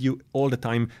friend with you all the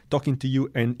time, talking to you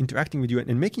and interacting with you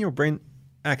and making your brain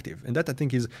active. And that I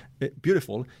think is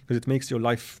beautiful, because it makes your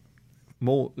life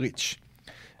more rich.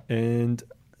 And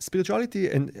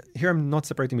spirituality, and here I'm not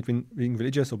separating between being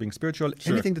religious or being spiritual.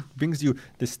 Sure. Anything that brings you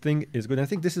this thing is good. And I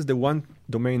think this is the one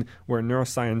domain where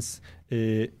neuroscience,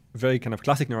 very kind of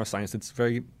classic neuroscience, it's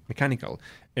very mechanical,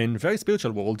 and very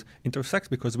spiritual world intersects,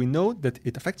 because we know that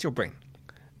it affects your brain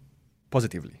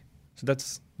positively. So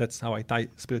that's how I tie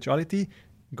spirituality,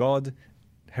 God,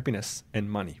 happiness, and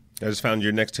money. I just found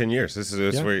your next 10 years. This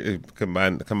is where you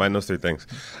combine those three things.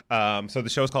 So the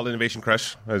show is called Innovation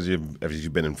Crush, as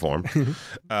you've been informed.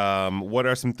 What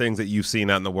are some things that you've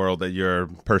seen out in the world that you're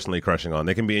personally crushing on?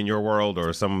 They can be in your world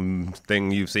or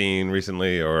something you've seen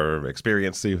recently or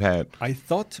experience you've had. I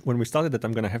thought when we started that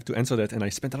I'm going to have to answer that, and I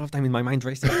spent a lot of time in my mind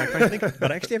racing,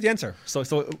 but I actually have the answer.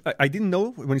 So I didn't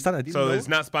know when we started. So it's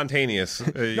not spontaneous.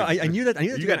 No, I knew that.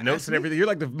 You got notes and everything. You're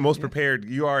like the most prepared.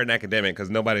 You are an academic, because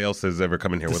nobody else has ever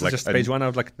come in here with like just page 1 out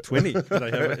of like 20 that I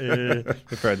have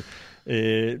prepared.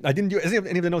 I didn't do any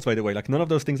of the notes, by the way. Like none of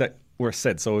those things that were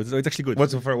said, so it's actually good.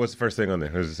 What's the first thing on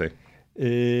there? What does it say?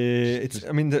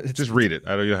 Just read it.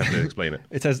 You don't have to explain it.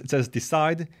 It says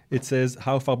decide. It says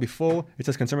how far before. It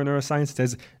says consumer neuroscience. It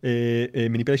says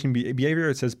manipulation behavior.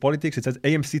 It says politics. It says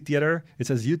AMC theater. It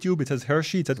says YouTube. It says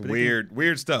Hershey. It says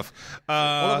weird stuff.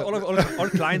 All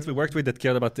clients we worked with that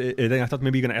cared about. Then I thought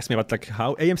maybe you're gonna ask me about like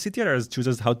how AMC theaters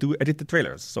chooses how to edit the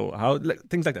trailers. So how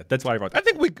things like that. That's why I wrote. I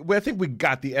think we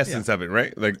got the essence of it,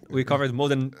 right? Like we covered more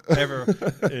than ever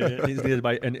is needed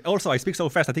by. And also I speak so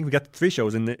fast. I think we got 3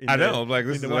 shows in I know. I'm like,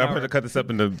 I'm going to cut this up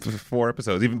into 4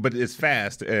 episodes, but it's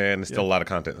fast and it's still a lot of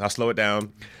content. I'll slow it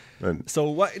down. So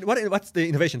what's the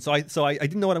innovation? So I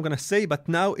didn't know what I'm going to say, but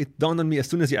now it dawned on me as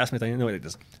soon as you asked me. I know what it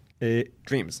is.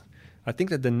 Dreams. I think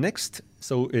that the next,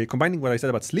 combining what I said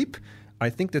about sleep,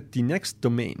 I think that the next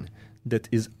domain that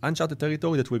is uncharted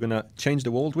territory that we're going to change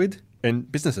the world with,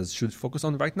 and businesses should focus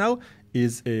on right now,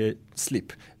 is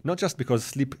sleep. Not just because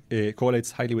sleep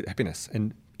correlates highly with happiness,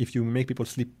 and if you make people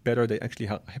sleep better, they actually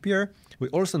are happier. We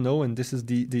also know, and this is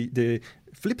the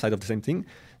flip side of the same thing,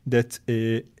 that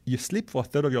you sleep for a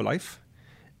third of your life.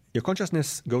 Your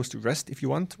consciousness goes to rest if you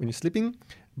want when you're sleeping,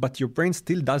 but your brain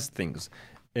still does things.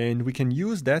 And we can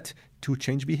use that to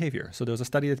change behavior. So there was a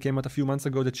study that came out a few months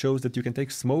ago that shows that you can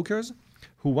take smokers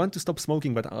who want to stop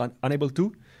smoking but are unable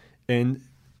to, and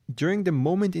during the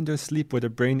moment in their sleep where the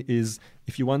brain is,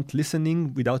 if you want,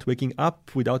 listening without waking up,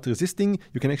 without resisting,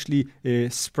 you can actually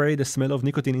spray the smell of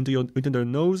nicotine into their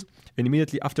nose, and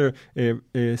immediately after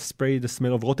spray the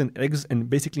smell of rotten eggs, and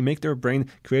basically make their brain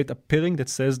create a pairing that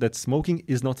says that smoking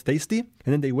is not tasty.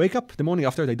 And then they wake up the morning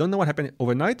after, they don't know what happened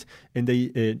overnight, and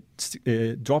they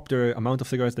drop their amount of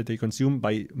cigarettes that they consume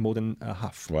by more than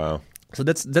half. Wow. So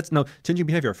that's now changing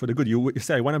behavior for the good. You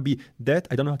say, I want to be that.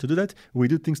 I don't know how to do that. We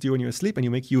do things to you when you're asleep, and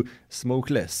you make you smoke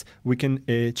less. We can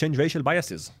change racial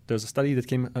biases. There's a study that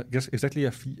came exactly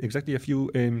a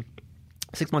few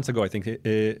 6 months ago, I think.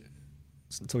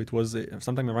 So it was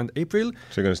sometime around April.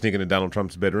 So you're going to sneak into Donald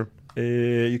Trump's bedroom?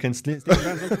 You can sneak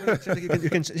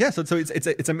around. Yeah. So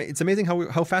it's amazing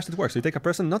how fast it works. So you take a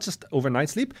person, not just overnight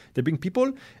sleep. They bring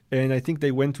people, and I think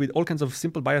they went with all kinds of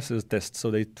simple biases tests.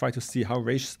 So they try to see how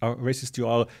racist you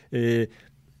are.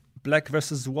 Black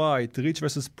versus white, rich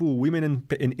versus poor, women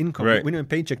and income, women and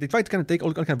paycheck. They try to kind of take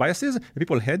all kind of biases that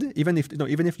people had. Even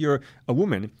if you're a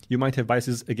woman, you might have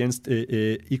biases against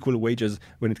equal wages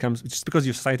when it comes, just because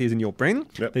your society is in your brain.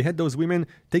 Yep. They had those women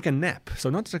take a nap, so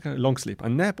not just like a long sleep, a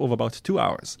nap of about 2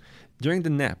 hours. During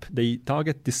the nap, they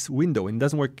target this window, and it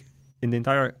doesn't work in the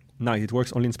entire night. It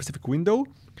works only in a specific window.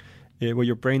 Where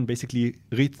your brain basically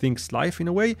rethinks life in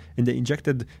a way, and they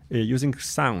injected using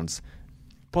sounds.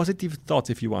 Positive thoughts,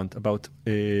 if you want, about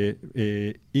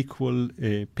equal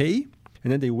pay,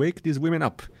 and then they wake these women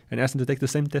up and ask them to take the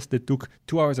same test they took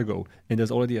 2 hours ago, and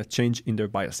there's already a change in their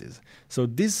biases. So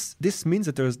this means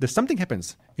that there's something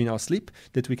happens in our sleep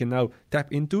that we can now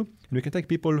tap into, and we can take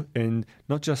people and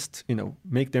not just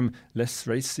make them less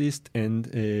racist and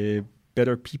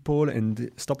better people and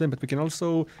stop them, but we can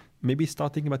also maybe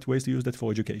start thinking about ways to use that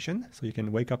for education. So you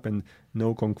can wake up and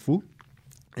know Kung Fu.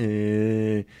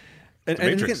 And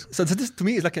again, so this to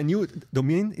me is like a new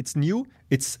domain. It's new.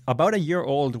 It's about a year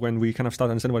old when we kind of start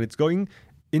to understand what it's going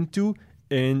into.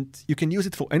 And you can use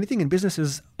it for anything, and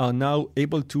businesses are now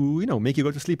able to, make you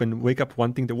go to sleep and wake up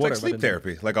wanting the water. It's like sleep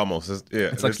therapy, like almost.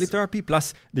 It's like sleep therapy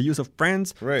plus the use of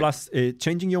brands, plus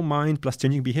changing your mind, plus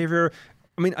changing behavior.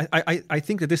 I mean, I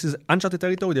think that this is uncharted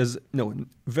territory. There's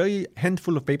very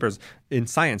handful of papers in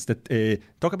science that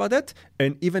talk about that,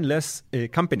 and even less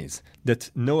companies that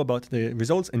know about the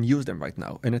results and use them right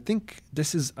now. And I think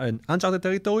this is an uncharted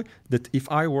territory that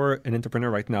if I were an entrepreneur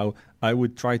right now, I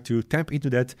would try to tap into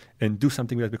that and do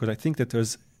something with that, because I think that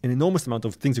there's an enormous amount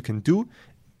of things you can do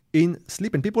in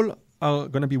sleep, and people are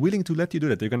going to be willing to let you do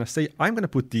that. They're going to say, I'm going to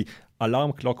put the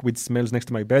alarm clock with smells next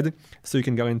to my bed so you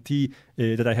can guarantee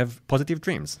that I have positive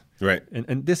dreams. Right.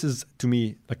 And this is, to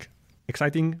me, like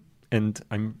exciting, and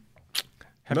I'm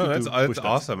happy to push that.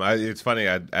 Awesome. It's funny.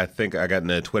 I think I got in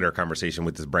a Twitter conversation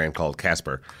with this brand called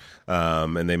Casper,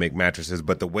 and they make mattresses,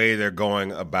 but the way they're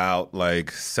going about like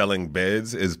selling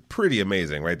beds is pretty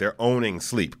amazing, right? They're owning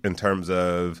sleep in terms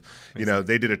of,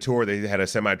 they did a tour. They had a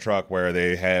semi truck where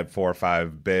they had 4 or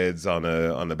 5 beds on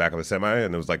the back of a semi,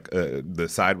 and it was like the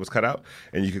side was cut out,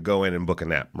 and you could go in and book a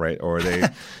nap, right? Or they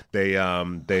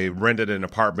rented an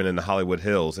apartment in the Hollywood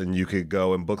Hills, and you could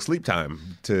go and book sleep time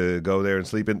to go there and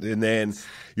sleep, and then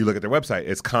you look at their website,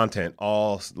 it's content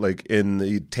all like in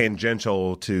the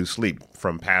tangential to sleep,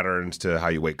 from patterns to how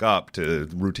you wake up to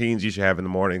routines you should have in the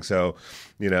morning. So,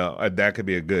 that could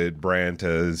be a good brand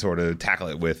to sort of tackle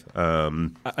it with. I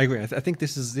agree. I think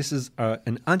this is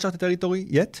an uncharted territory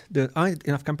yet. There aren't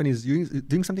enough companies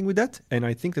doing something with that. And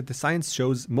I think that the science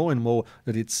shows more and more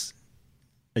that it's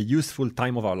a useful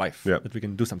time of our life that we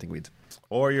can do something with.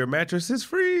 Or your mattress is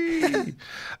free.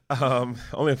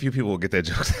 Only a few people will get that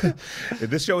joke.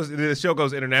 This show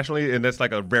goes internationally, and that's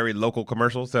like a very local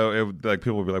commercial. So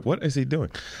people will be like, "What is he doing?"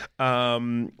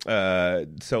 So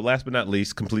last but not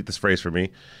least, complete this phrase for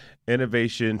me.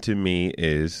 Innovation to me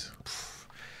is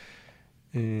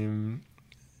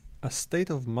a state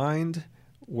of mind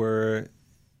where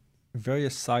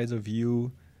various sides of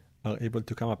you are able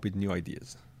to come up with new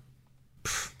ideas.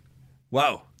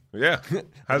 Wow. Yeah.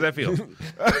 How does that feel?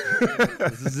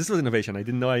 This was innovation. I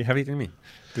didn't know I have it in me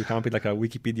to come up with like a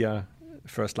Wikipedia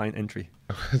first line entry.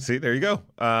 See, there you go.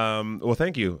 Well,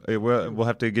 thank you. We'll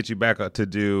have to get you back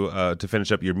to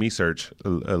finish up your me search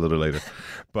a little later.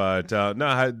 But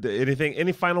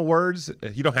any final words?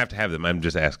 You don't have to have them. I'm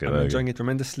just asking. I'm enjoying it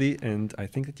tremendously, and I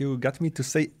think that you got me to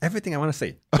say everything I want to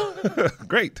say.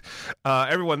 Great.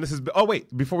 Everyone, this is... Oh,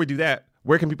 wait. Before we do that,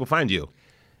 where can people find you?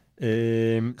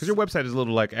 Because your website is a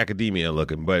little like academia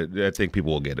looking, but I think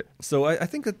people will get it. So I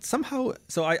think that somehow,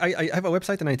 I have a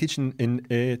website and I teach in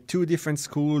 2 different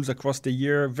schools across the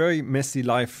year. Very messy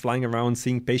life, flying around,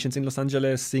 seeing patients in Los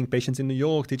Angeles, seeing patients in New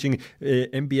York, teaching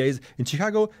MBAs in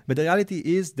Chicago. But the reality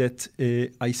is that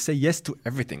I say yes to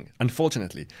everything,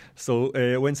 unfortunately. So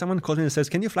when someone calls me and says,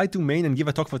 can you fly to Maine and give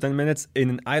a talk for 10 minutes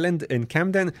in an island in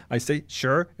Camden? I say,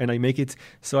 sure, and I make it.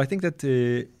 So I think that...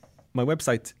 my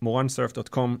website,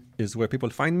 morancerf.com, is where people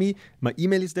find me. My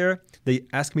email is there. They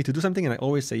ask me to do something, and I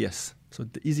always say yes. So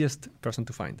the easiest person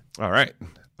to find. All right.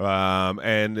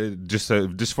 And just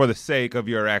for the sake of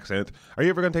your accent, are you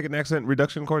ever going to take an accent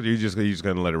reduction course, or are you just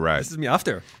going to let it ride? This is me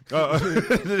after.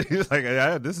 He's like,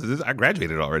 yeah, this is. I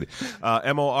graduated already.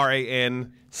 MORANCERF.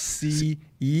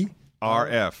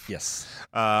 Yes.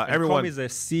 Everyone com is a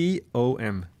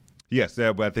COM. Yes,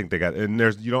 but I think they got it. And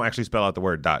you don't actually spell out the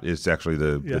word dot. It's actually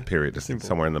the period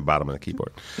somewhere in the bottom of the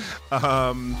keyboard.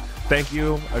 Thank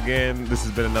you again. This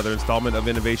has been another installment of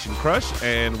Innovation Crush,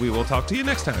 and we will talk to you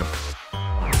next time.